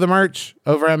out all of the merch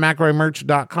over at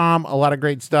McElroymerch.com. A lot of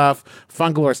great stuff.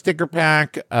 Fun Galore sticker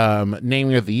pack,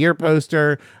 naming of the year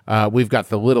poster. We've got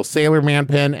the little Sailor Man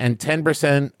pin, and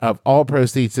 10% of all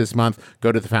proceeds this month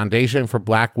go to the Foundation for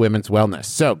Black Women's Wellness.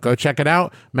 So go check it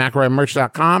out,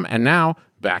 McElroymerch.com. And now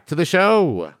back to the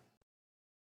show.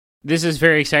 This is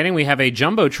very exciting. We have a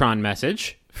Jumbotron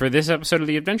message for this episode of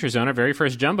the Adventure Zone, our very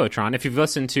first Jumbotron. If you've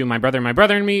listened to My Brother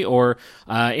and Me, or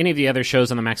any of the other shows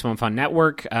on the Maximum Fun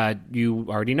Network, you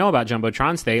already know about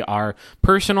Jumbotrons. They are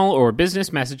personal or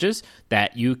business messages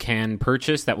that you can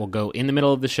purchase that will go in the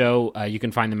middle of the show. You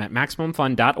can find them at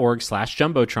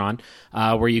MaximumFun.org/Jumbotron,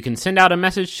 where you can send out a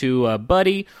message to a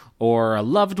buddy or a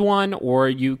loved one, or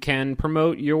you can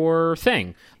promote your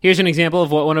thing. Here's an example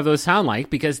of what one of those sound like,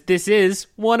 because this is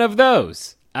one of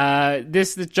those.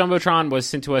 This Jumbotron was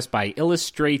sent to us by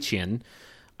Illustration.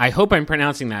 I hope I'm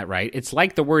pronouncing that right. It's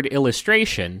like the word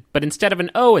illustration, but instead of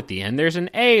an O at the end, there's an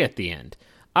A at the end.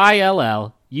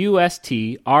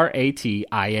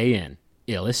 ILLUSTRATIAN.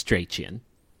 Illustration.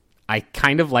 I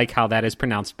kind of like how that is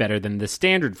pronounced better than the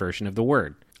standard version of the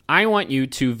word. I want you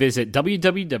to visit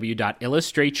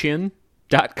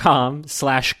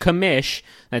www.illustration.com/commish,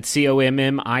 that's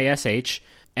COMMISH,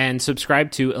 and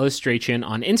subscribe to Illustration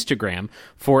on Instagram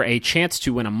for a chance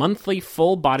to win a monthly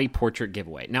full-body portrait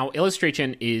giveaway. Now,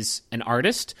 Illustration is an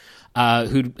artist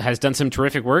who has done some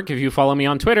terrific work. If you follow me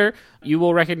on Twitter, you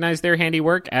will recognize their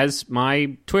handiwork as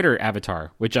my Twitter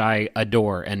avatar, which I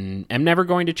adore and am never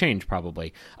going to change,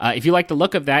 probably. If you like the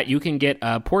look of that, you can get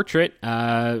a portrait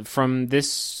from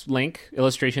this link,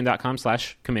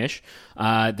 illustration.com/commish.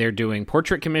 They're doing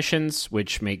portrait commissions,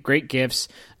 which make great gifts.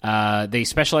 They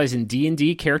specialize in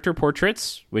D&D character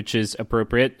portraits, which is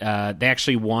appropriate. They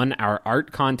actually won our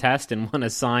art contest and won a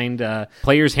signed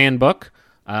player's handbook,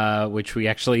 which we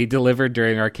actually delivered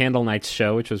during our Candle Nights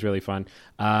show, which was really fun.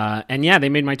 And yeah, they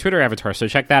made my Twitter avatar, so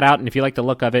check that out. And if you like the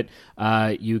look of it,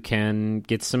 you can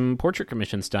get some portrait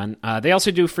commissions done. They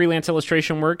also do freelance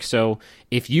illustration work, so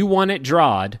if you want it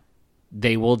drawed,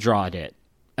 they will draw it.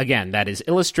 Again, that is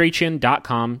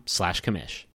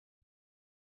illustration.com/commish.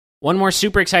 One more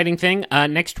super exciting thing.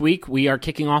 Next week, we are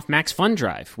kicking off Max Fun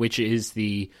Drive, which is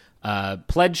the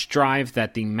pledge drive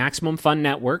that the Maximum Fun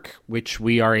Network, which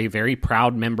we are a very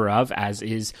proud member of, as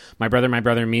is my brother,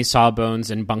 and me,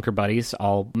 Sawbones, and Bunker Buddies,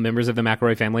 all members of the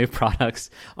McElroy family of products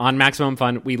on Maximum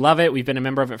Fun. We love it. We've been a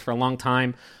member of it for a long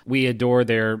time. We adore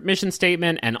their mission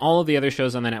statement and all of the other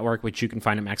shows on the network, which you can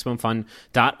find at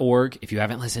MaximumFun.org. If you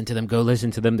haven't listened to them, go listen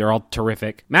to them. They're all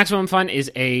terrific. Maximum Fun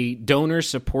is a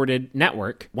donor-supported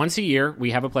network. Once a year,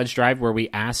 we have a pledge drive where we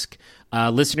ask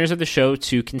listeners of the show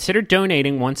to consider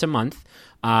donating once a month.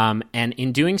 And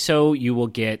in doing so, you will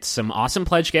get some awesome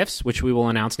pledge gifts, which we will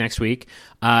announce next week.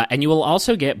 And you will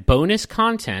also get bonus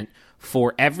content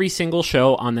for every single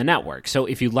show on the network. So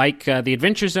if you like The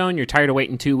Adventure Zone, you're tired of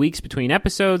waiting 2 weeks between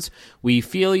episodes, we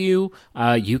feel you.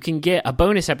 You can get a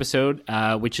bonus episode,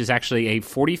 which is actually a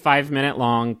 45-minute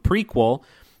long prequel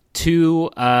to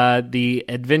the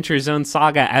Adventure Zone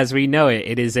saga as we know it.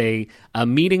 It is a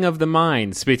meeting of the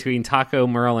minds between Taako,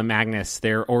 Merle, and Magnus,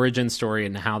 their origin story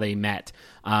and how they met.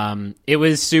 It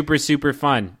was super, super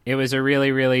fun. It was a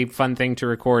really, really fun thing to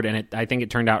record, and I think it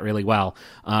turned out really well.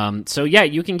 So yeah,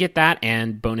 you can get that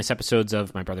and bonus episodes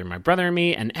of My Brother and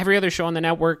Me and every other show on the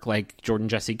network, like Jordan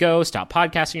Jesse Go, Stop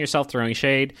Podcasting Yourself, Throwing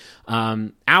Shade.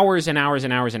 Hours and hours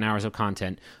and hours and hours of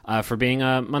content for being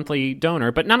a monthly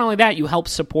donor. But not only that, you help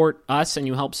support us and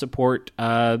you help support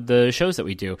the shows that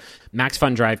we do. Max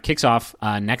Fun Drive kicks off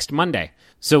next Monday.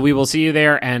 So we will see you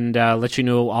there and let you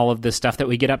know all of the stuff that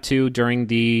we get up to during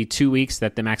the 2 weeks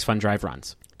that the Max Fun Drive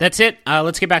runs. That's it.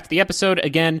 Let's get back to the episode.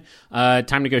 Again,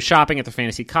 time to go shopping at the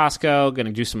Fantasy Costco. Going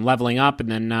to do some leveling up.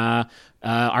 And then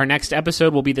our next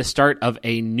episode will be the start of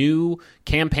a new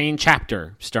campaign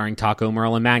chapter starring Taako,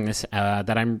 Merle, and Magnus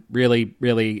that I'm really,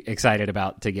 really excited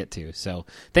about to get to. So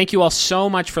thank you all so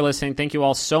much for listening. Thank you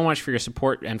all so much for your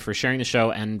support and for sharing the show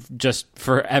and just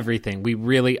for everything.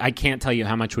 I can't tell you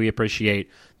how much we appreciate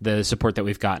the support that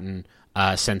we've gotten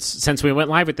since we went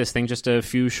live with this thing just a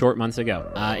few short months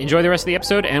ago. Enjoy the rest of the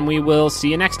episode, and we will see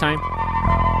you next time.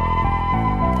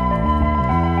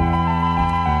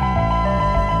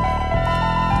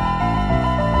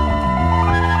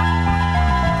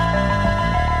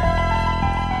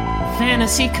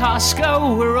 Fantasy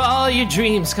Costco, where all your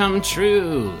dreams come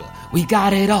true. We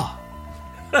got it all.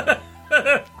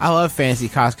 I love Fantasy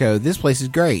Costco. This place is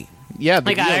great. Yeah,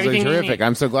 the deals are terrific.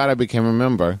 I'm so glad I became a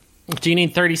member. Do you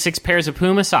need 36 pairs of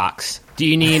Puma socks? Do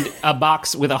you need a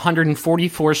box with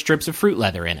 144 strips of fruit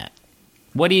leather in it?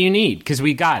 What do you need? Because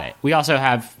we got it. We also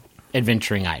have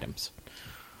adventuring items.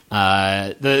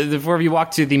 The four of you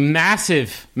walk to the massive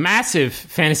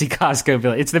Fantasy Costco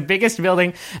building. It's the biggest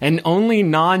building and only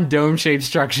non-dome shaped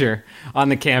structure on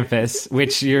the campus,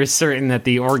 which you're certain that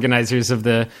the organizers of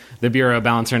the Bureau of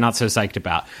Balance are not so psyched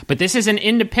about. But this is an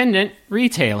independent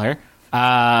retailer,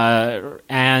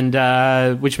 and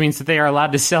which means that they are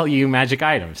allowed to sell you magic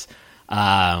items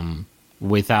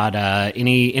without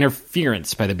any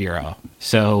interference by the Bureau.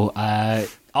 So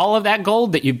all of that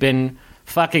gold that you've been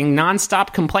fucking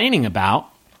nonstop complaining about,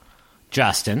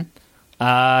 Justin,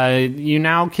 you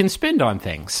now can spend on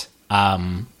things.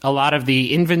 A lot of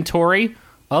the inventory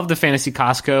of the Fantasy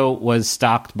Costco was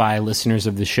stocked by listeners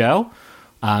of the show.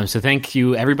 So thank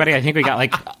you, everybody. I think we got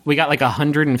like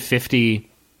 150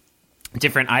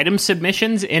 different item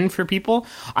submissions in for people.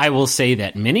 I will say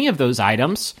that many of those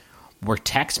items were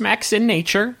Tex-Mex in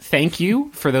nature. Thank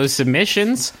you for those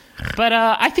submissions. But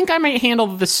I think I might handle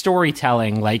the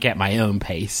storytelling like at my own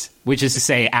pace, which is to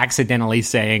say accidentally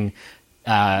saying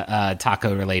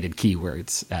taco-related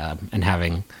keywords and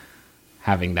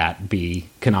having that be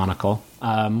canonical.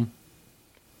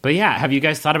 But yeah, have you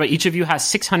guys thought about, each of you has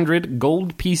 600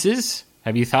 gold pieces.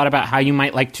 Have you thought about how you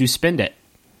might like to spend it?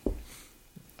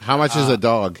 How much is a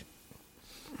dog?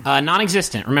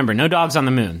 Non-existent. Remember, no dogs on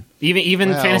the moon.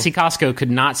 Even Fantasy Costco could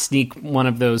not sneak one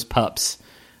of those pups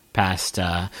past.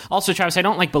 Also, Travis, I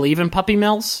don't believe in puppy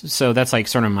mills, so that's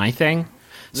sort of my thing.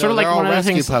 Sort of like one of the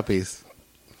things puppies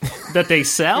that they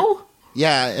sell.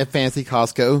 Yeah, at Fantasy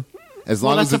Costco. As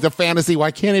long as it's a fantasy, why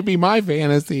can't it be my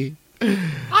fantasy?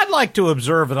 I'd like to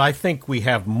observe that I think we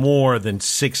have more than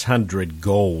 600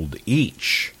 gold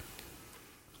each.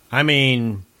 I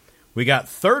mean, we got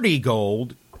 30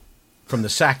 gold from the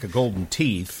sack of golden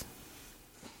teeth.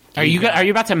 Are you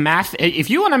about to math? If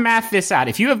you want to math this out,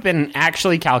 if you have been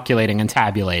actually calculating and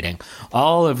tabulating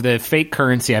all of the fake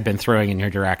currency I've been throwing in your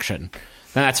direction,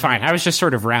 then that's fine. I was just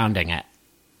sort of rounding it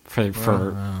for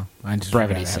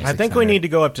brevity's sake. I think we need to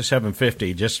go up to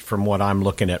 750 just from what I'm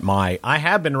looking at. I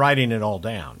have been writing it all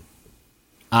down.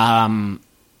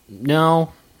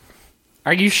 No.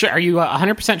 Are you sure? Are you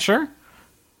 100% sure?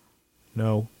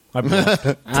 No.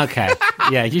 Okay.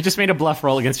 Yeah, you just made a bluff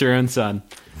roll against your own son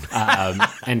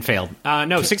and failed.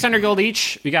 No, 600 gold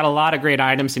each. We got a lot of great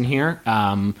items in here.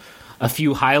 A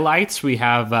few highlights. We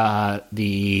have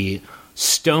the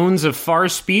Stones of Far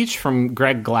Speech from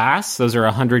Greg Glass. Those are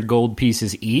 100 gold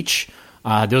pieces each.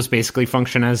 Those basically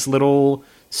function as little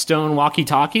stone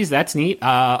walkie-talkies. That's neat.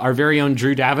 Our very own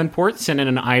Drew Davenport sent in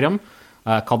an item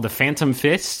called the Phantom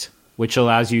Fist, which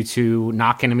allows you to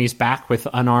knock enemies back with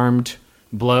unarmed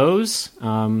blows.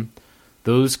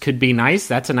 Those could be nice.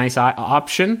 That's a nice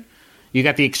option. You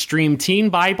got the Extreme Teen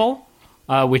Bible,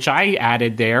 which I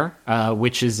added there,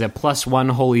 which is a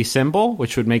 +1 holy symbol,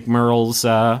 which would make Merle's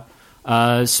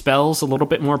spells a little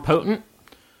bit more potent.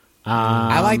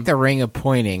 I like the Ring of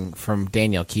Pointing from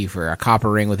Daniel Kiefer, a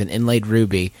copper ring with an inlaid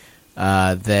ruby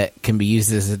that can be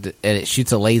used and it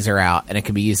shoots a laser out, and it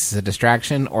can be used as a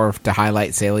distraction or to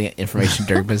highlight salient information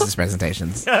during business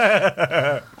presentations.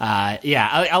 Yeah,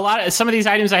 some of these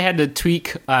items I had to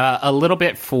tweak a little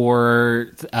bit for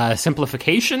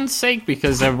simplification's sake,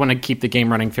 because I want to keep the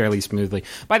game running fairly smoothly.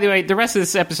 By the way, the rest of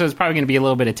this episode is probably going to be a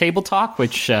little bit of table talk,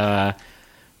 which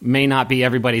may not be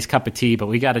everybody's cup of tea, but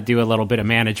we got to do a little bit of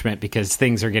management because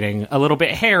things are getting a little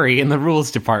bit hairy in the rules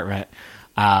department.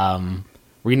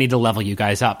 We need to level you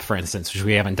guys up, for instance, which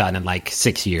we haven't done in like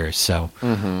 6 years. So,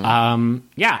 anybody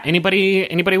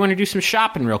want to do some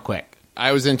shopping real quick?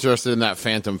 I was interested in that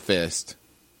Phantom Fist.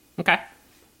 Okay.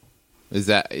 Is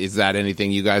that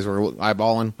anything you guys were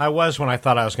eyeballing? I was when I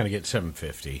thought I was going to get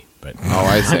 750, but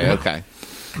I see. Okay.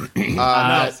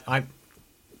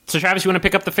 So, Travis, you want to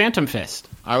pick up the Phantom Fist?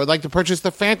 I would like to purchase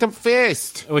the Phantom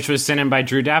Fist, which was sent in by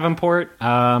Drew Davenport.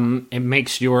 It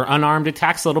makes your unarmed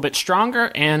attacks a little bit stronger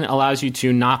and allows you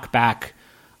to knock back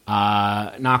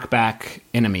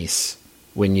enemies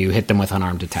when you hit them with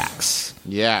unarmed attacks.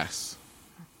 Yes.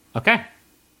 Okay.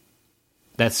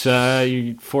 That's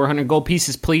 400 gold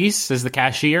pieces, please, says the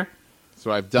cashier. So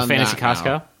I've done Fantasy that Costco.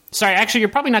 now. Sorry, actually, you're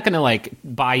probably not going to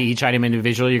buy each item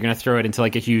individually. You're going to throw it into a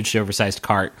huge, oversized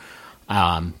cart.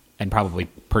 And probably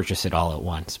purchase it all at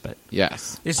once, but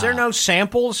yes. Is there no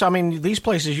samples? I mean, these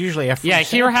places usually have free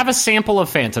here, have a sample of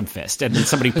Phantom Fist, and then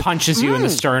somebody punches you in the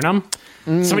sternum.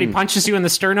 Somebody punches you in the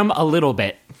sternum a little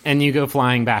bit, and you go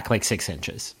flying back 6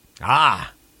 inches.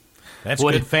 That's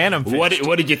good Phantom Fist.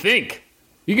 What did you think?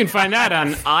 You can find that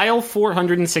on aisle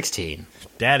 416.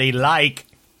 Daddy like.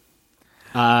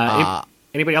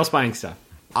 Anybody else buying stuff?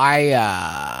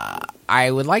 I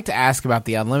would like to ask about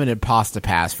the unlimited pasta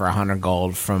pass for 100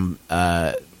 gold from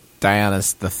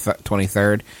Diana's the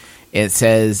 23rd. It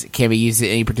says, can be used at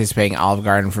any participating Olive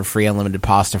Garden for free unlimited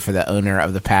pasta for the owner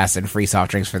of the pass and free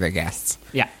soft drinks for their guests.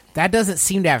 Yeah. That doesn't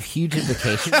seem to have huge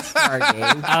implications for our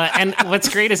game. And what's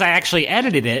great is I actually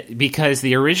edited it because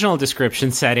the original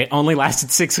description said it only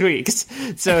lasted 6 weeks.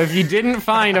 So if you didn't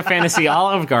find a fantasy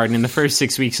Olive Garden in the first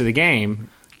 6 weeks of the game,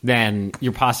 then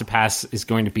your pasta pass is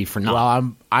going to be for naught.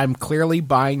 Well, I'm clearly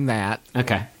buying that.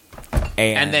 Okay.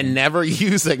 And then never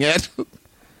using it.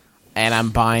 And I'm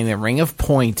buying the Ring of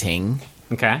Pointing.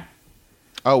 Okay.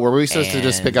 Oh, were we supposed to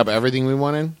just pick up everything we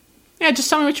wanted? Yeah,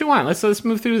 just tell me what you want. Let's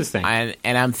move through this thing. And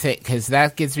I'm because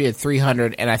that gets me at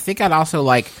 300, and I think I'd also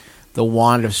like the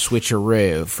Wand of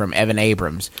Switcheroo from Evan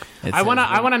Abrams. I want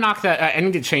to knock that. I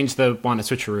need to change the Wand of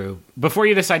Switcheroo before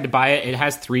you decide to buy it. It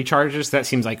has 3 charges. That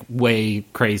seems way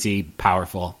crazy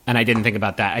powerful, and I didn't think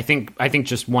about that. I think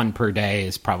just 1 per day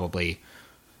is probably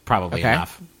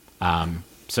enough.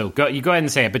 So go ahead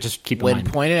and say it, but just keep in mind.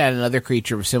 When pointed at another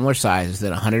creature of similar size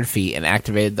within 100 feet and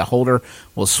activated, the holder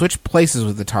will switch places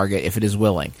with the target if it is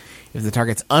willing. If the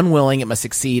target's unwilling, it must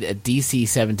succeed a DC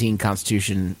 17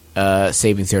 Constitution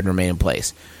saving throw to remain in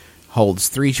place. Holds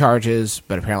 3 charges,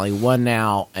 but apparently 1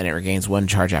 now, and it regains 1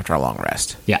 charge after a long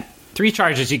rest. Yeah. 3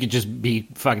 charges, you could just be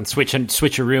fucking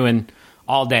switcherooing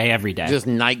all day, every day. Just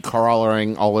night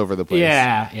crawling all over the place.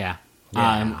 Yeah.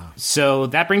 So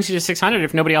that brings you to 600.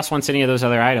 If nobody else wants any of those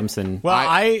other items, then... Well,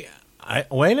 I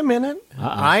wait a minute.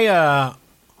 I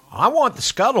want the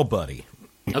Scuttle Buddy.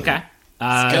 Okay.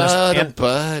 Scuttle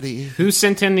Buddy. Who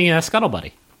sent in the Scuttle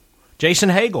Buddy? Jason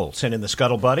Hagel sent in the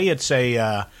Scuttle Buddy. It's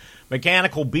a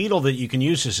mechanical beetle that you can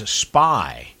use as a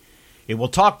spy. It will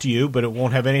talk to you, but it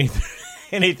won't have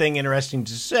anything interesting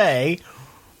to say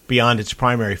beyond its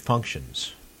primary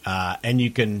functions. And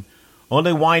you can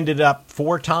only wind it up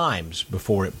 4 times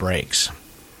before it breaks.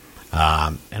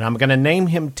 And I'm going to name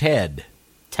him Ted.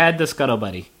 Ted the Scuttle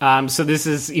Buddy. So this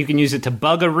is, you can use it to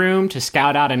bug a room, to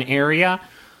scout out an area.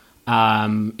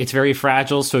 It's very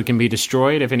fragile, so it can be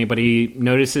destroyed if anybody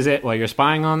notices it while you're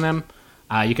spying on them.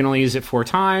 You can only use it 4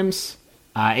 times.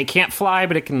 It can't fly,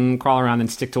 but it can crawl around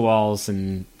and stick to walls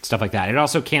and stuff like that. It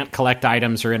also can't collect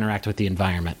items or interact with the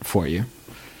environment for you.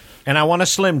 And I want a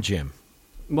Slim Jim.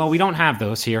 Well, we don't have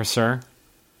those here, sir.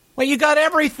 Well, you got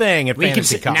everything at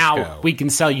Fantasy Costco. Now we can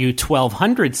sell you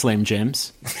 1,200 Slim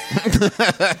Jims.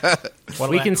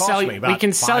 We can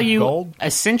sell you gold?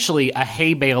 essentially a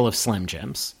hay bale of Slim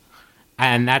Jims,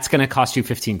 and that's going to cost you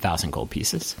 15,000 gold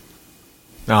pieces.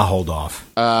 I'll hold off.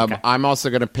 Okay. I'm also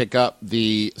going to pick up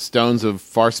the Stones of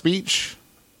Far Speech.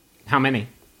 How many?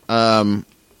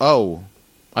 Oh,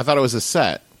 I thought it was a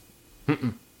set.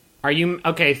 Are you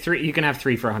okay? 3. You can have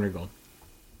 3 for 100 gold.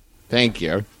 Thank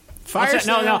you.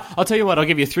 No. I'll tell you what. I'll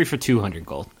give you 3 for 200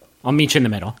 gold. I'll meet you in the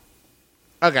middle.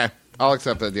 Okay, I'll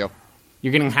accept that deal.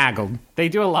 You're getting haggled. They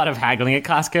do a lot of haggling at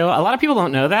Costco. A lot of people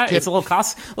don't know that. It's a little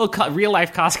real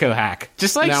life Costco hack.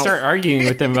 Just start arguing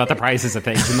with them about the prices of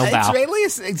things, and they'll bow. It's mainly a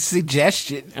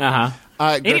suggestion.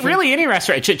 Any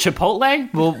restaurant,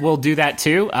 Chipotle will do that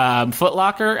too. Foot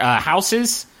Locker,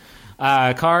 houses,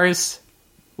 cars.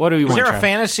 What do we want? Is there a Trev?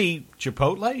 fantasy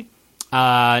Chipotle?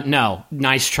 No.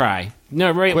 Nice try.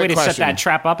 No, way to set that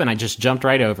trap up, and I just jumped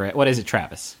right over it. What is it,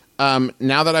 Travis?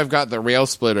 Now that I've got the rail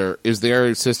splitter, is there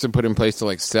a system put in place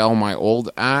to sell my old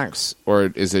axe,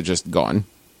 or is it just gone?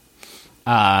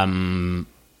 No,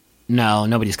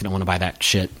 nobody's gonna want to buy that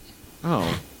shit.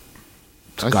 Oh,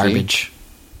 it's garbage.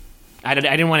 I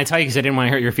didn't want to tell you because I didn't want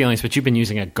to hurt your feelings, but you've been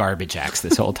using a garbage axe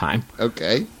this whole time.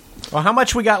 Okay. Well, how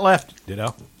much we got left,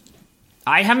 Ditto?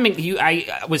 I haven't been.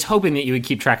 I was hoping that you would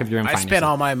keep track of your own finances. I spent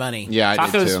all my money. Yeah, I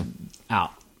did Taco's too.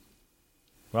 Out.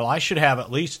 Well, I should have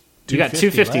at least You got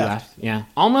 250 left. Yeah.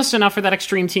 Almost enough for that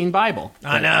Extreme Teen Bible.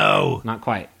 I know. Not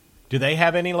quite. Do they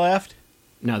have any left?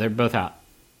 No, they're both out.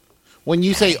 When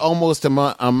you say almost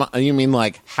you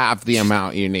mean half the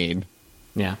amount you need.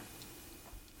 Yeah.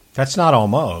 That's not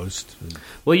almost.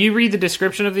 Will you read the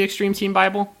description of the Extreme Teen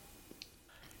Bible?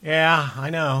 Yeah,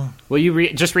 I know. Will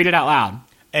you just read it out loud?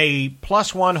 A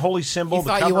 +1 holy symbol. He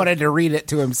thought you wanted to read it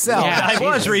to himself. Yeah, I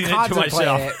was reading it to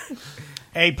myself.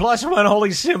 A +1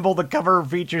 holy symbol. The cover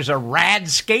features a rad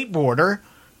skateboarder.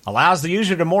 Allows the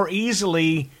user to more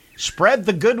easily spread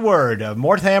the good word of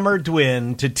Morthammer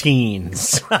Dwin to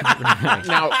teens.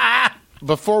 Now,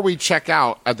 before we check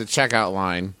out at the checkout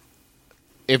line,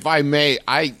 if I may,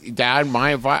 I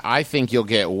think you'll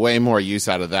get way more use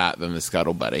out of that than the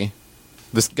Scuttle Buddy.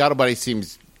 The Scuttle Buddy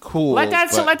seems cool. Let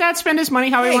Dad spend his money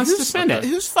how he wants to spend it.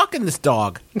 Who's fucking this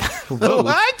dog?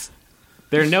 What?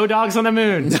 There are no dogs on the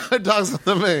moon. No dogs on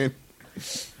the moon.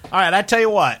 All right, I tell you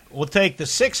what. We'll take the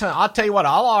 600. I'll tell you what.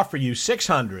 I'll offer you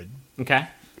 600 Okay.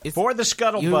 for the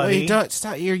Scuttle Buddy.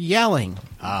 Stop! You're yelling.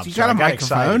 You sorry, got a I got microphone?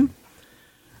 excited.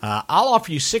 I'll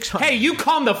offer you 600. Hey, you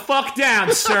calm the fuck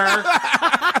down, sir.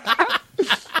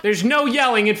 There's no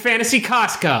yelling at Fantasy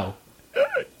Costco.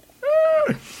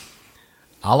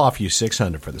 I'll offer you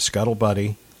 600 for the Scuttle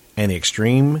Buddy and the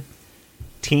Extreme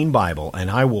Teen Bible, and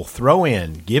I will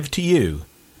give to you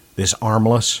this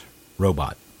armless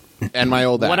robot. And my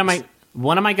old axe.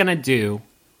 What am I gonna do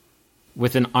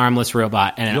with an armless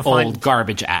robot and an old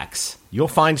garbage axe? You'll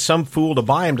find some fool to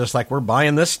buy him, just like we're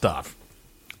buying this stuff.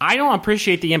 I don't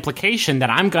appreciate the implication that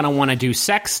I'm gonna want to do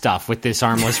sex stuff with this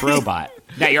armless robot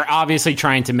that you're obviously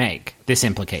trying to make. This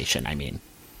implication, I mean.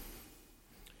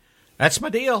 That's my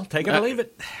deal. Take it or leave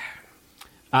it.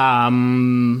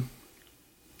 Can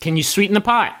you sweeten the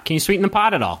pot? Can you sweeten the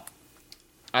pot at all?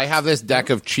 I have this deck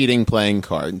of cheating playing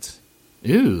cards.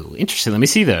 Ooh, interesting. Let me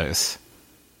see those.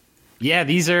 Yeah,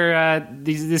 these are.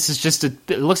 This is just it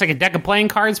looks like a deck of playing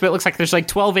cards, but it looks like there's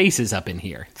 12 aces up in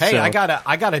here. Hey, So, I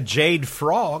got a jade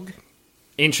frog.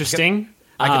 interesting.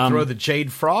 I can throw the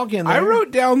jade frog in there. I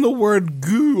wrote down the word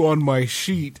goo on my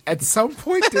sheet. At some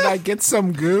point, did I get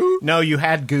some goo? No, you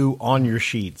had goo on your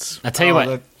sheets. I'll tell you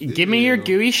what. Give me your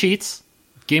gooey sheets.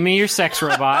 Give me your sex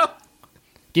robot.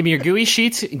 Give me your gooey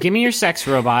sheets. Give me your sex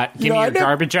robot. Give me your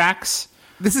garbage axe.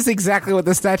 This is exactly what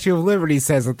the Statue of Liberty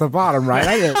says at the bottom, right?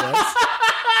 I did this.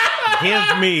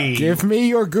 Give me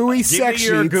your gooey sex sheets.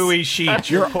 Give me your gooey sheets.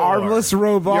 Your armless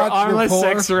robot. Your armless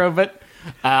sex robot.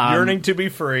 Yearning to be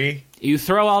free. You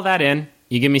throw all that in.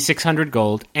 You give me 600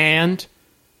 gold and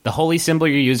the holy symbol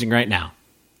you're using right now.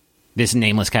 This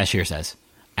nameless cashier says,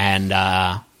 and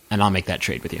I'll make that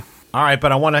trade with you. All right,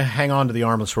 but I want to hang on to the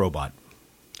armless robot.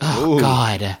 Oh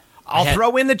God! I'll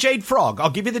throw in the jade frog. I'll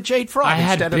give you the jade frog. I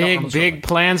had instead of the armless big robot.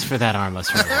 plans for that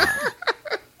armless robot.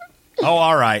 Oh,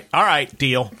 all right,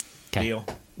 deal. Okay. Deal.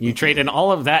 You traded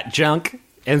all of that junk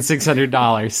and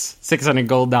 $600, 600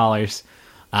 gold dollars,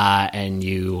 and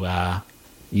you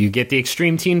get the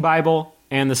Extreme Teen Bible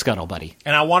and the Scuttle Buddy.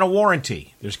 And I want a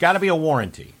warranty. There's got to be a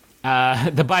warranty.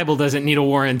 The Bible doesn't need a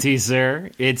warranty, sir.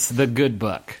 It's the good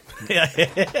book.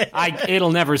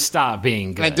 It'll never stop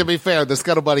being good. And to be fair, the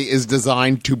Scuttle Buddy is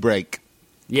designed to break.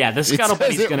 Yeah, the Scuttle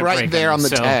Buddy's says it going to right break there in, on the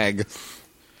so, tag.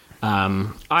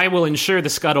 I will insure the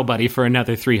Scuttle Buddy for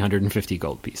another 350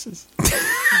 gold pieces.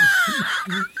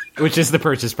 Which is the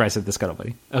purchase price of the Scuttle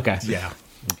Buddy. Okay. Yeah.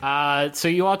 So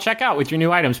you all check out with your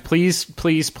new items. Please,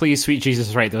 please, please, sweet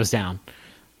Jesus, write those down.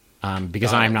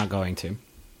 Because I'm not going to.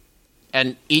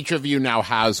 And each of you now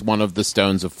has one of the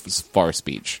stones of far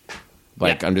speech.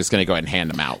 Like, Yeah. I'm just going to go ahead and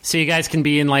hand them out. So you guys can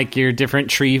be in like your different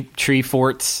tree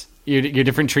forts, your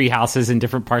different tree houses in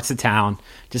different parts of town.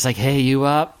 Just like, hey, you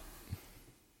up?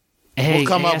 Hey,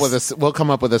 We'll come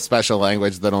up with a special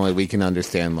language that only we can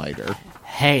understand later.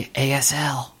 Hey,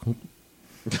 ASL.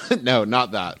 No,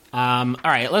 not that. All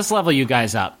right, let's level you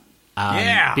guys up.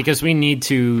 Yeah. Because we need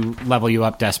to level you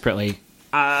up desperately.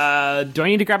 Do I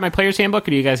need to grab my player's handbook,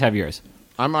 or do you guys have yours?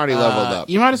 I'm already leveled up.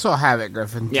 You might as well have it,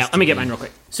 Griffin. Yeah, Just let me get to- mine real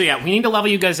quick. So yeah, we need to level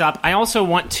you guys up. I also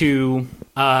want to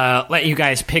let you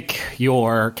guys pick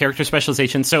your character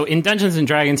specialization. So in Dungeons and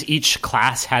Dragons, each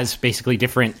class has basically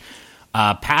different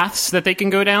paths that they can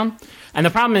go down. And the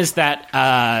problem is that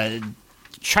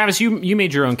Travis, you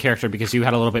made your own character because you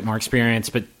had a little bit more experience,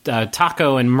 but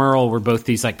Taako and Merle were both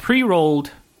these like pre-rolled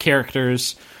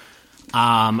characters.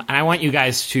 And I want you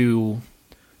guys to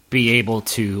be able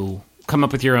to come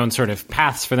up with your own sort of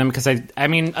paths for them, because I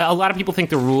mean, a lot of people think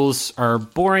the rules are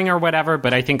boring or whatever,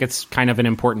 but I think it's kind of an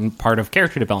important part of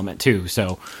character development too.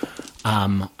 So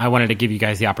I wanted to give you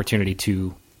guys the opportunity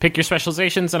to pick your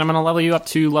specializations, and I'm going to level you up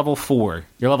to level 4.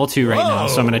 You're level 2 right now,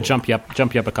 so I'm going to jump you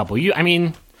up a couple.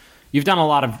 You've done a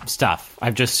lot of stuff.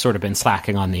 I've just sort of been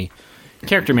slacking on the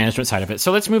character management side of it.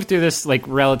 So let's move through this like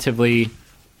relatively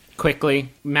quickly.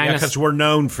 Magnus, because we're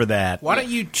known for that. Why don't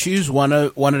you choose one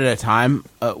at a time,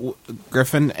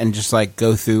 Griffin, and just like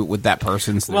go through with that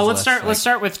person? So well, there's let's less,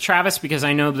 start with Travis, because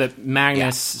I know that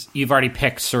Magnus, you've already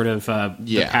picked sort of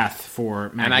the path for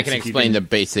Magnus. And I can explain the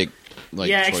basic.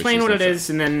 Explain what it is,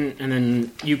 and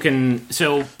then you can.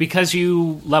 So because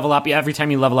you level up, every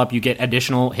time you level up, you get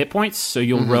additional hit points. So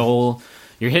you'll roll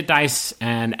your hit dice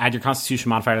and add your Constitution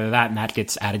modifier to that, and that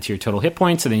gets added to your total hit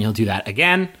points. And then you'll do that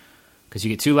again because you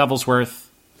get 2 levels worth.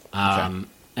 And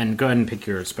go ahead and pick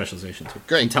your specialization too.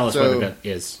 Great. And tell us So, what it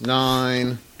is.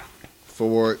 9,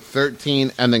 4,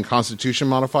 13, and then Constitution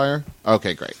modifier.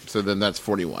 Okay, great. So then that's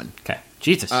 41. Okay.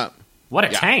 Jesus, what a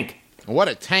tank! What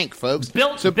a tank, folks.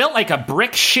 Built like a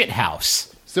brick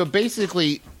shithouse. So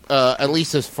basically, at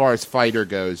least as far as fighter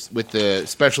goes, with the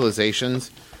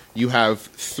specializations, you have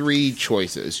 3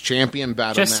 choices: champion,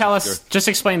 battle. Just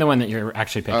explain the one that you're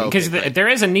actually picking, because great. there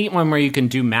is a neat one where you can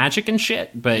do magic and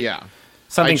shit. But Yeah,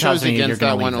 something I chose tells me you're against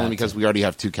gonna that leave one that only too. because we already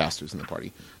have 2 casters in the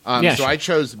party. Yeah, so sure. I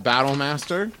chose Battle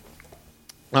Master,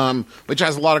 which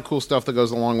has a lot of cool stuff that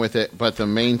goes along with it. But the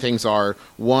main things are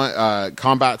one,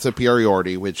 combat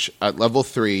superiority, which at level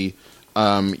 3.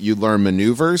 You learn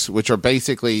maneuvers, which are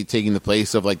basically taking the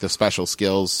place of like the special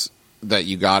skills that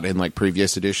you got in like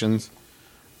previous editions.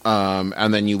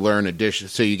 And then you learn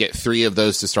so you get 3 of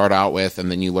those to start out with,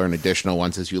 and then you learn additional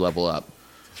ones as you level up.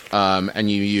 And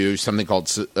you use something called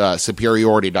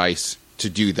superiority dice to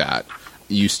do that.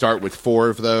 You start with 4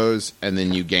 of those, and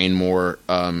then you gain more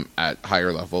at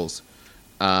higher levels.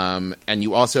 And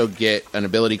you also get an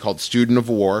ability called Student of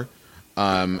War.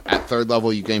 At 3rd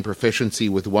level, you gain proficiency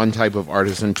with one type of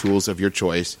artisan tools of your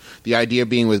choice. The idea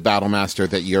being with Battle Master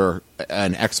that you're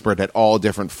an expert at all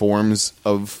different forms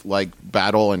of like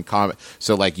battle and combat.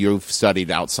 So like you've studied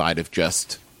outside of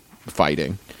just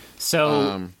fighting.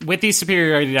 So with these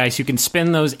superiority dice, you can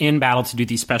spin those in battle to do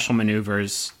these special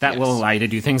maneuvers that will allow you to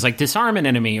do things like disarm an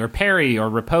enemy or parry or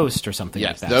riposte or something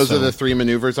like that. Those are the 3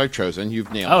 maneuvers I've chosen.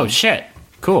 You've nailed them. Oh, shit.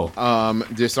 Cool.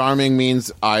 Disarming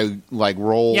means I like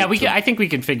roll. Yeah, I think we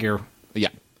can figure. Yeah.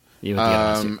 You with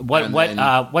the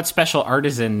others. What special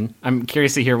artisan? I'm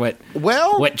curious to hear what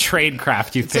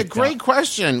tradecraft you picked. It's a great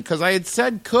question, because I had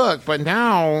said cook, but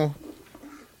now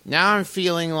I'm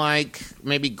feeling like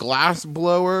maybe glass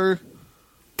blower,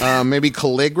 maybe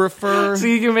calligrapher. So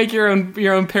you can make your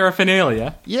own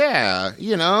paraphernalia. Yeah,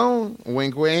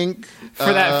 wink, wink.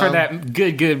 For that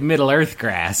good Middle Earth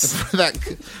grass. For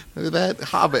that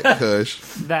Hobbit Kush.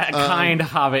 That kind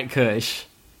Hobbit Kush.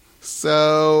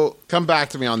 So come back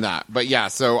to me on that. But yeah,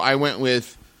 so I went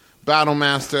with Battle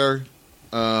Master,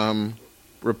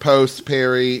 riposte,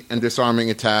 parry, and disarming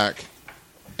attack.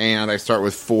 And I start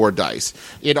with 4 dice.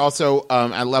 It also,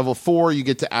 at level 4, you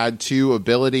get to add 2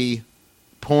 ability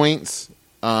points.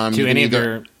 To any of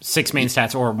your 6 main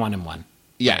stats or 1 and 1.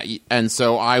 Yeah, and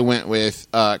so I went with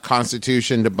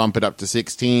Constitution to bump it up to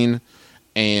 16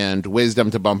 and Wisdom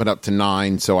to bump it up to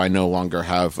 9, so I no longer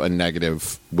have a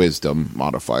negative Wisdom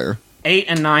modifier. 8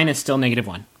 and 9 is still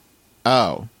 -1.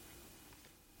 Oh.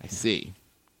 I see.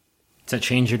 Does that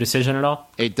change your decision at all?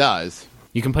 It does.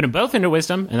 You can put them both into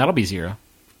wisdom, and that'll be 0.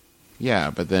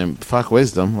 Yeah, but then fuck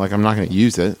wisdom. Like, I'm not going to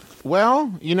use it. Well,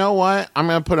 you know what? I'm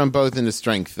going to put them both into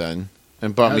strength then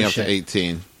and bump me up to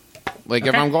 18. Like,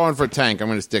 if I'm going for tank, I'm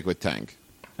going to stick with tank.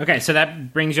 Okay, so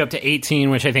that brings you up to 18,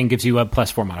 which I think gives you a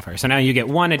 +4 modifier. So now you get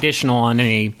 1 additional on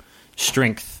any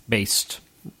strength-based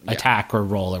attack or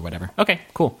roll or whatever. Okay,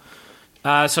 cool.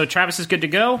 So Travis is good to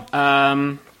go.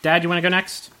 Dad, you want to go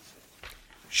next?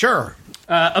 Sure.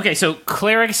 Okay, so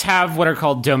clerics have what are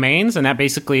called domains, and that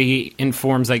basically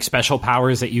informs like special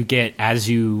powers that you get as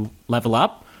you level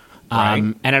up.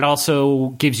 Right. And it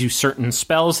also gives you certain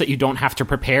spells that you don't have to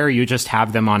prepare; you just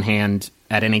have them on hand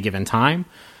at any given time.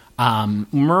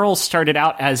 Merle started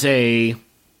out as a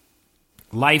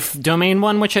life domain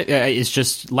one, which is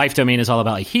just life domain is all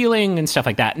about like healing and stuff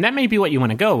like that, and that may be what you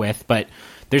want to go with. But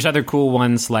there's other cool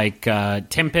ones like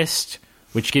Tempest,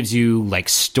 which gives you like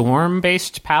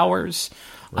storm-based powers,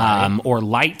 or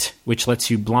light, which lets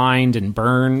you blind and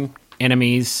burn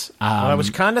enemies. I was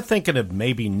kind of thinking of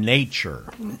maybe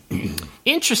nature.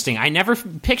 Interesting. I never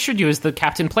pictured you as the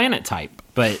Captain Planet type,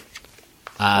 but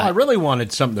I really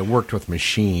wanted something that worked with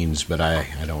machines, but I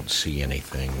don't see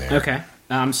anything there. okay.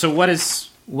 So what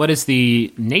does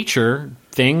the nature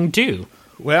thing do?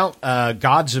 Well,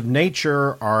 gods of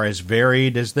nature are as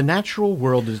varied as the natural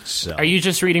world itself. Are you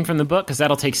just reading from the book? Because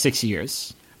that'll take 6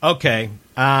 years. Okay.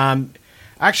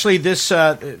 Actually, this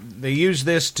they use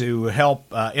this to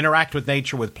help interact with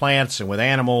nature, with plants and with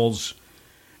animals,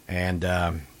 and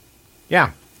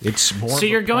it's more. So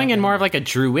you're going in more of like a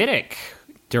druidic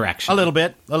direction. a little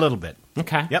bit.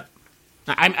 Okay. Yep.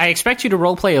 I expect you to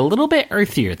roleplay a little bit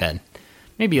earthier then.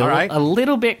 Maybe All right. a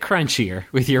little bit crunchier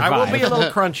with your vibe. I will be a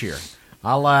little crunchier.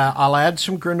 I'll add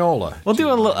some granola. We'll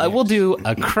do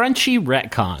a crunchy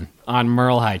retcon on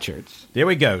Merle Highchurch. There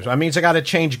we go. So that means I got to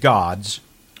change gods.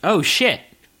 Oh shit!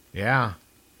 Yeah.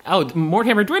 Oh,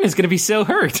 Mortimer Dwin is going to be so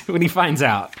hurt when he finds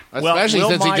out. Especially will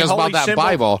since he my just holy bought that symbol-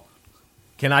 Bible.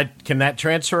 Can that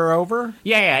transfer over?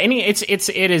 Yeah.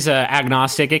 It is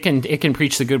agnostic. It can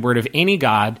preach the good word of any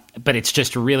god, but it's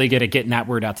just really good at getting that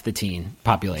word out to the teen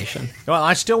population. Well,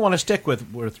 I still want to stick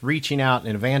with reaching out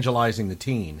and evangelizing the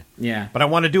teen. Yeah. But I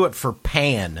want to do it for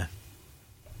Pan.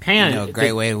 Pan, A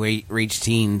great way to reach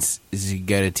teens is you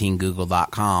go to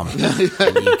teengoogle.com and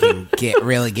you can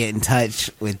really get in touch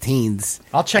with teens.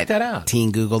 I'll check that out.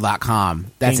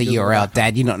 Teengoogle.com. That's a URL.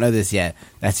 Dad, you don't know this yet.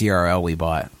 That's a URL we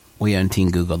bought. We own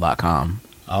teengoogle.com.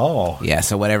 Oh. Yeah,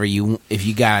 so if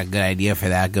you got a good idea for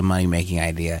that, a good money making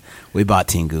idea, we bought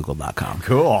teengoogle.com.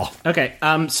 Cool. Okay,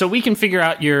 so we can figure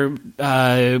out your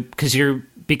because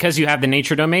you have the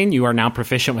nature domain, you are now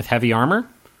proficient with heavy armor,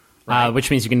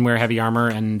 which means you can wear heavy armor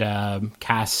and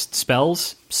cast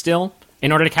spells still.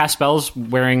 In order to cast spells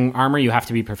wearing armor, you have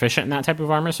to be proficient in that type of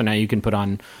armor. So now you can put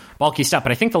on bulky stuff.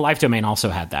 But I think the life domain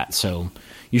also had that, so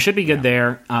you should be good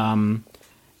there.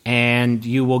 And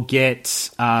you will get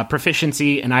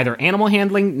proficiency in either animal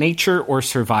handling, nature, or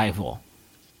survival.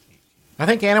 I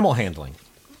think animal handling.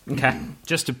 Okay.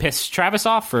 Just to piss Travis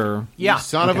off, or Yeah.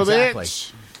 Son of a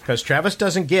bitch. Because Travis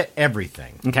doesn't get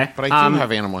everything. okay. But I do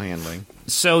have animal handling.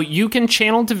 So you can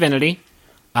channel divinity,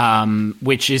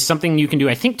 which is something you can do,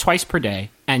 I think, twice per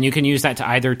day, and you can use that to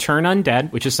either turn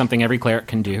undead, which is something every cleric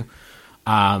can do,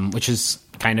 which is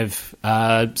kind of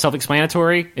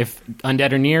self-explanatory. If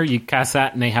undead are near, you cast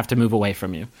that, and they have to move away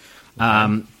from you.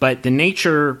 But the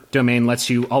nature domain lets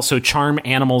you also charm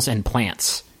animals and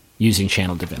plants using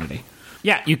channel divinity.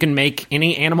 Yeah, you can make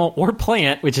any animal or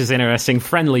plant, which is interesting,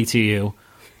 friendly to you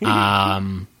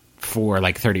for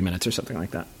like 30 minutes or something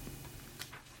like that.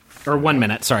 Or 1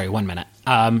 minute, sorry, 1 minute.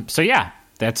 So yeah,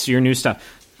 that's your new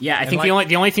stuff. Yeah, I think the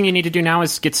only thing you need to do now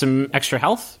is get some extra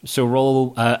health. So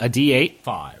roll a d8.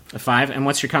 5. A 5. And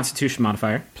what's your constitution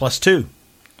modifier? +2.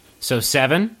 So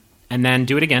 7, and then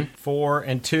do it again. 4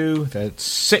 and 2, that's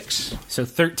 6. So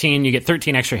 13, you get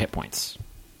 13 extra hit points.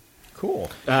 Cool.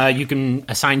 You can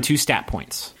assign 2 stat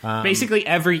points. Basically,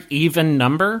 every even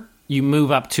number, you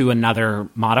move up to another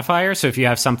modifier. So if you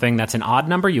have something that's an odd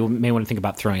number, you may want to think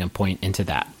about throwing a point into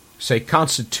that. Say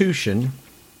Constitution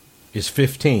is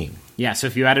 15. Yeah, so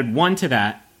if you added 1 to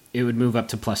that, it would move up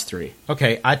to +3.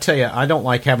 Okay, I tell you, I don't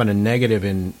like having a negative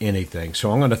in anything,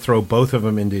 so I'm going to throw both of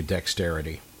them into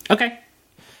Dexterity. Okay.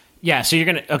 Yeah, so you're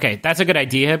going to... Okay, that's a good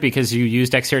idea because you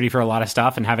use Dexterity for a lot of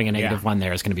stuff, and having a negative 1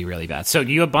 there is going to be really bad. So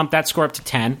you bump that score up to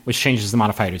 10, which changes the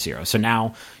modifier to 0. So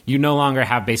now you no longer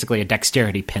have basically a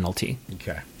Dexterity penalty.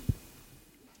 Okay.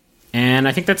 And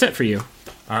I think that's it for you.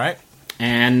 All right.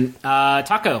 And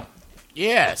Taako.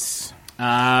 Yes. So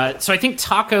I think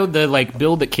Taako, the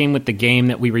build that came with the game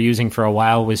that we were using for a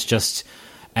while, was just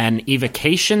an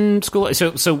evocation school.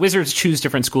 So wizards choose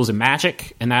different schools of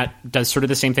magic, and that does sort of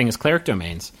the same thing as cleric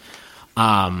domains.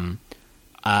 And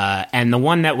the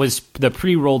one that was the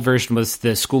pre-rolled version was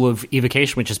the School of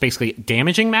Evocation, which is basically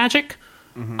damaging magic.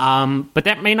 But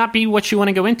that may not be what you want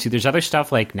to go into. There's other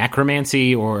stuff like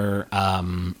necromancy or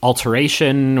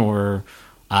alteration or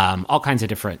all kinds of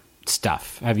different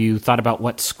stuff. Have you thought about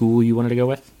what school you wanted to go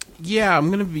with? Yeah, I'm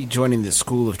going to be joining the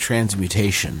School of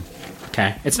Transmutation.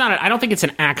 Okay, it's not. I don't think it's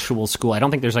an actual school. I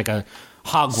don't think there's like a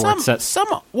Hogwarts. Some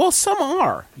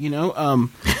are.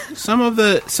 Some of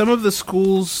the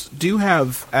schools do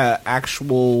have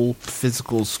actual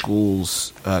physical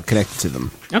schools connected to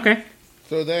them. Okay.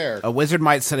 So there. A wizard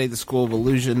might study the School of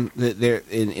Illusion there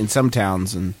in some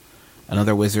towns, and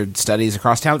another wizard studies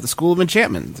across town at the School of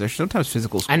Enchantment. There's sometimes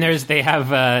physical schools. And they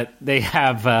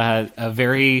have a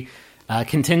very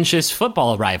contentious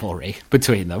football rivalry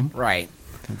between them. Right.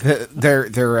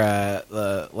 Their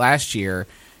last year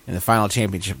in the final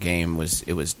championship game was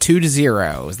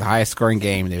 2-0. It was the highest scoring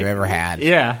game they've ever had.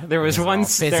 Yeah, there was one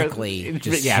physically,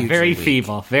 just very weak.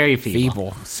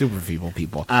 feeble, super feeble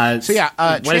people.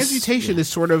 Transmutation Transmutation is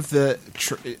sort of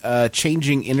the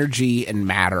changing energy and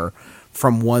matter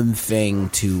from one thing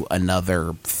to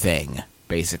another thing,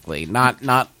 basically. Not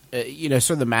sort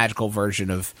of the magical version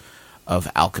of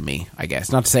alchemy, I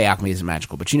guess. Not to say alchemy isn't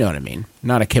magical, but you know what I mean.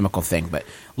 Not a chemical thing, but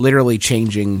literally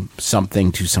changing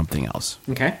something to something else.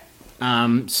 Okay.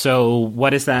 So what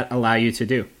does that allow you to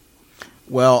do?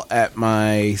 Well, at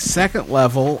my second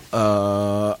level,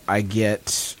 I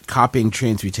get copying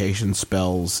transmutation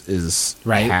spells is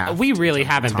halved We really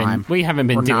haven't been. We haven't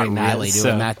been doing not that. Really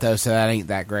doing that though, so that ain't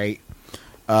that great.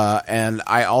 And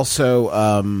I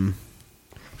also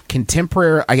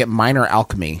contemporary. I get minor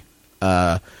alchemy.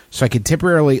 So I can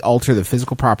temporarily alter the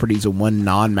physical properties of one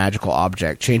non-magical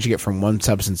object, changing it from one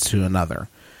substance to another.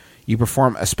 You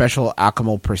perform a special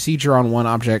alchemical procedure on one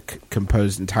object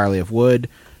composed entirely of wood,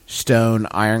 stone,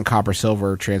 iron, copper,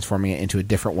 silver, transforming it into a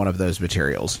different one of those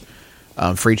materials.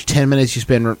 For each 10 minutes you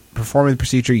spend performing the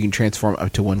procedure, you can transform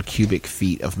up to 1 cubic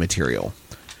feet of material.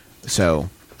 So,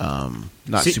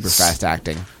 not super fast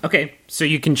acting. Okay, so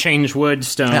you can change wood,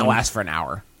 stone... That lasts for an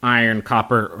hour. Iron,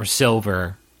 copper, or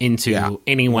silver into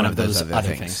any one of those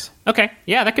other things. Okay,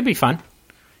 yeah, that could be fun.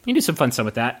 You can do some fun stuff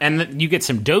with that, and you get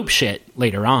some dope shit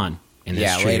later on in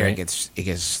this tree, later right? it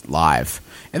gets live,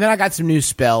 and then I got some new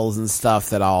spells and stuff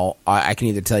that I can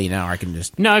either tell you now or I can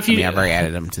just I've already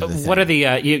added them to the thing. What are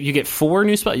the you get 4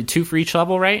 new spells, 2 for each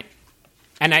level, right?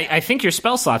 And I think your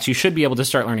spell slots, you should be able to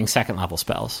start learning second level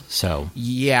spells. So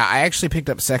yeah, I actually picked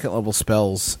up second level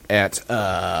spells at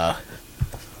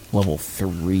level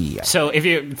 3. So if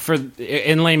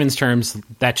in layman's terms,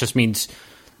 that just means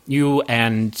you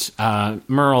and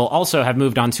Merle also have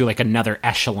moved on to like another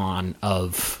echelon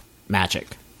of magic.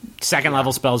 Second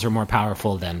level spells are more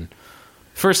powerful than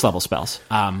first level spells.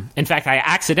 In fact, I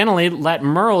accidentally let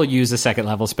Merle use a second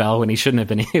level spell when he shouldn't have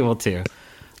been able to.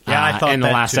 Yeah, I thought in the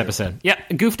that last too. episode.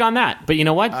 Yep, goofed on that. But you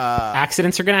know what?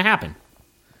 Accidents are going to happen.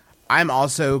 I'm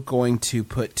also going to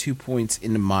put 2 points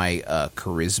into my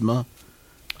charisma.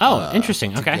 Oh,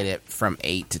 interesting. Okay. To get it from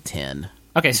 8 to 10.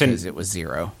 Okay, so because it was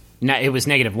 0. No, it was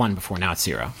 -1 before. Now it's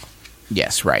 0.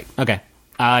 Yes, right. Okay.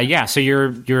 Yeah. So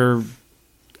you're.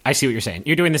 I see what you're saying.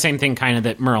 You're doing the same thing, kind of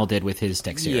that Merle did with his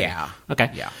dexterity. Yeah. Okay.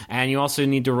 Yeah. And you also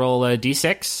need to roll a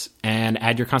d6 and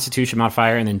add your Constitution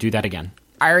modifier, and then do that again.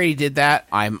 I already did that.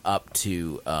 I'm up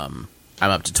to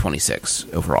 26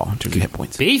 overall in terms of hit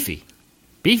points. Beefy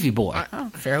boy.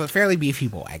 Fairly beefy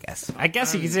boy, I guess. I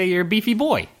guess you could say you're a beefy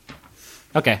boy.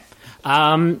 Okay.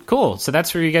 Cool. So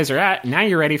that's where you guys are at. Now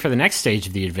you're ready for the next stage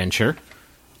of the adventure.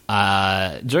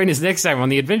 Join us next time on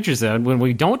the Adventure Zone when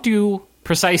we don't do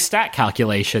precise stat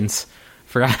calculations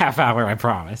for a half hour, I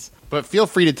promise. But feel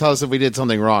free to tell us if we did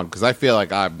something wrong, because I feel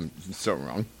like I'm so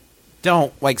wrong.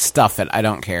 Don't, stuff it. I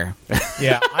don't care.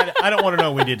 Yeah, I don't want to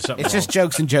know we did something It's wrong. just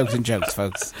jokes and jokes and jokes,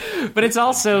 folks. But it's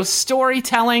also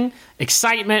storytelling,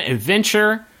 excitement,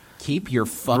 adventure, Keep your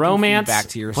fucking romance. feedback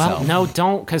to yourself. Well, no,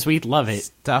 don't, because we'd love it.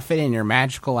 Stuff it in your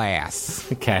magical ass.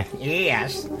 Okay.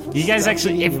 Yes. You guys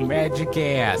actually... In your magic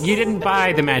ass. You didn't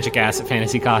buy the magic ass at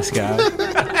Fantasy Costco.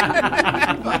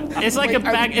 It's like a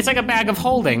bag. It's like a bag of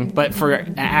holding, but for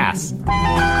ass.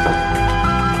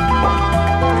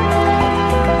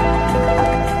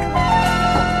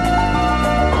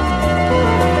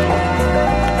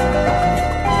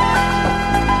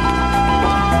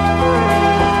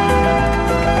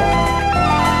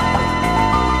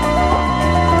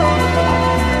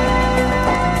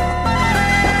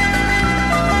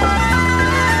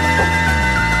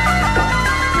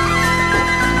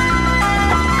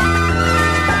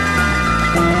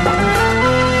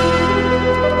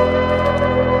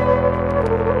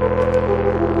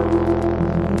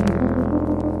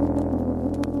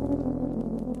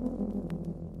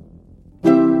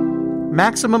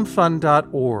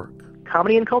 MaximumFun.org.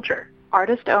 Comedy and culture.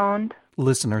 Artist owned.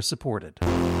 Listener supported.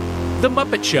 The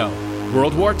Muppet Show,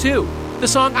 World War II, the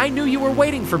song I Knew You Were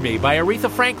Waiting for Me by Aretha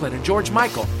Franklin and George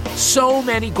Michael. So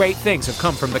many great things have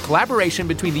come from the collaboration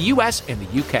between the U.S. and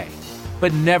the UK.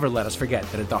 But never let us forget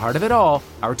that at the heart of it all,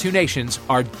 our two nations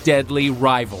are deadly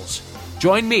rivals.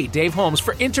 Join me, Dave Holmes,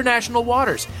 for International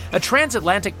Waters, a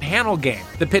transatlantic panel game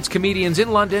that pits comedians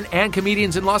in London and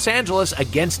comedians in Los Angeles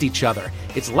against each other.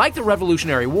 It's like the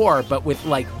Revolutionary War, but with,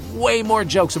 way more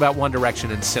jokes about One Direction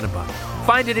and Cinnabon.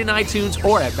 Find it in iTunes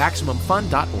or at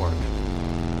MaximumFun.org.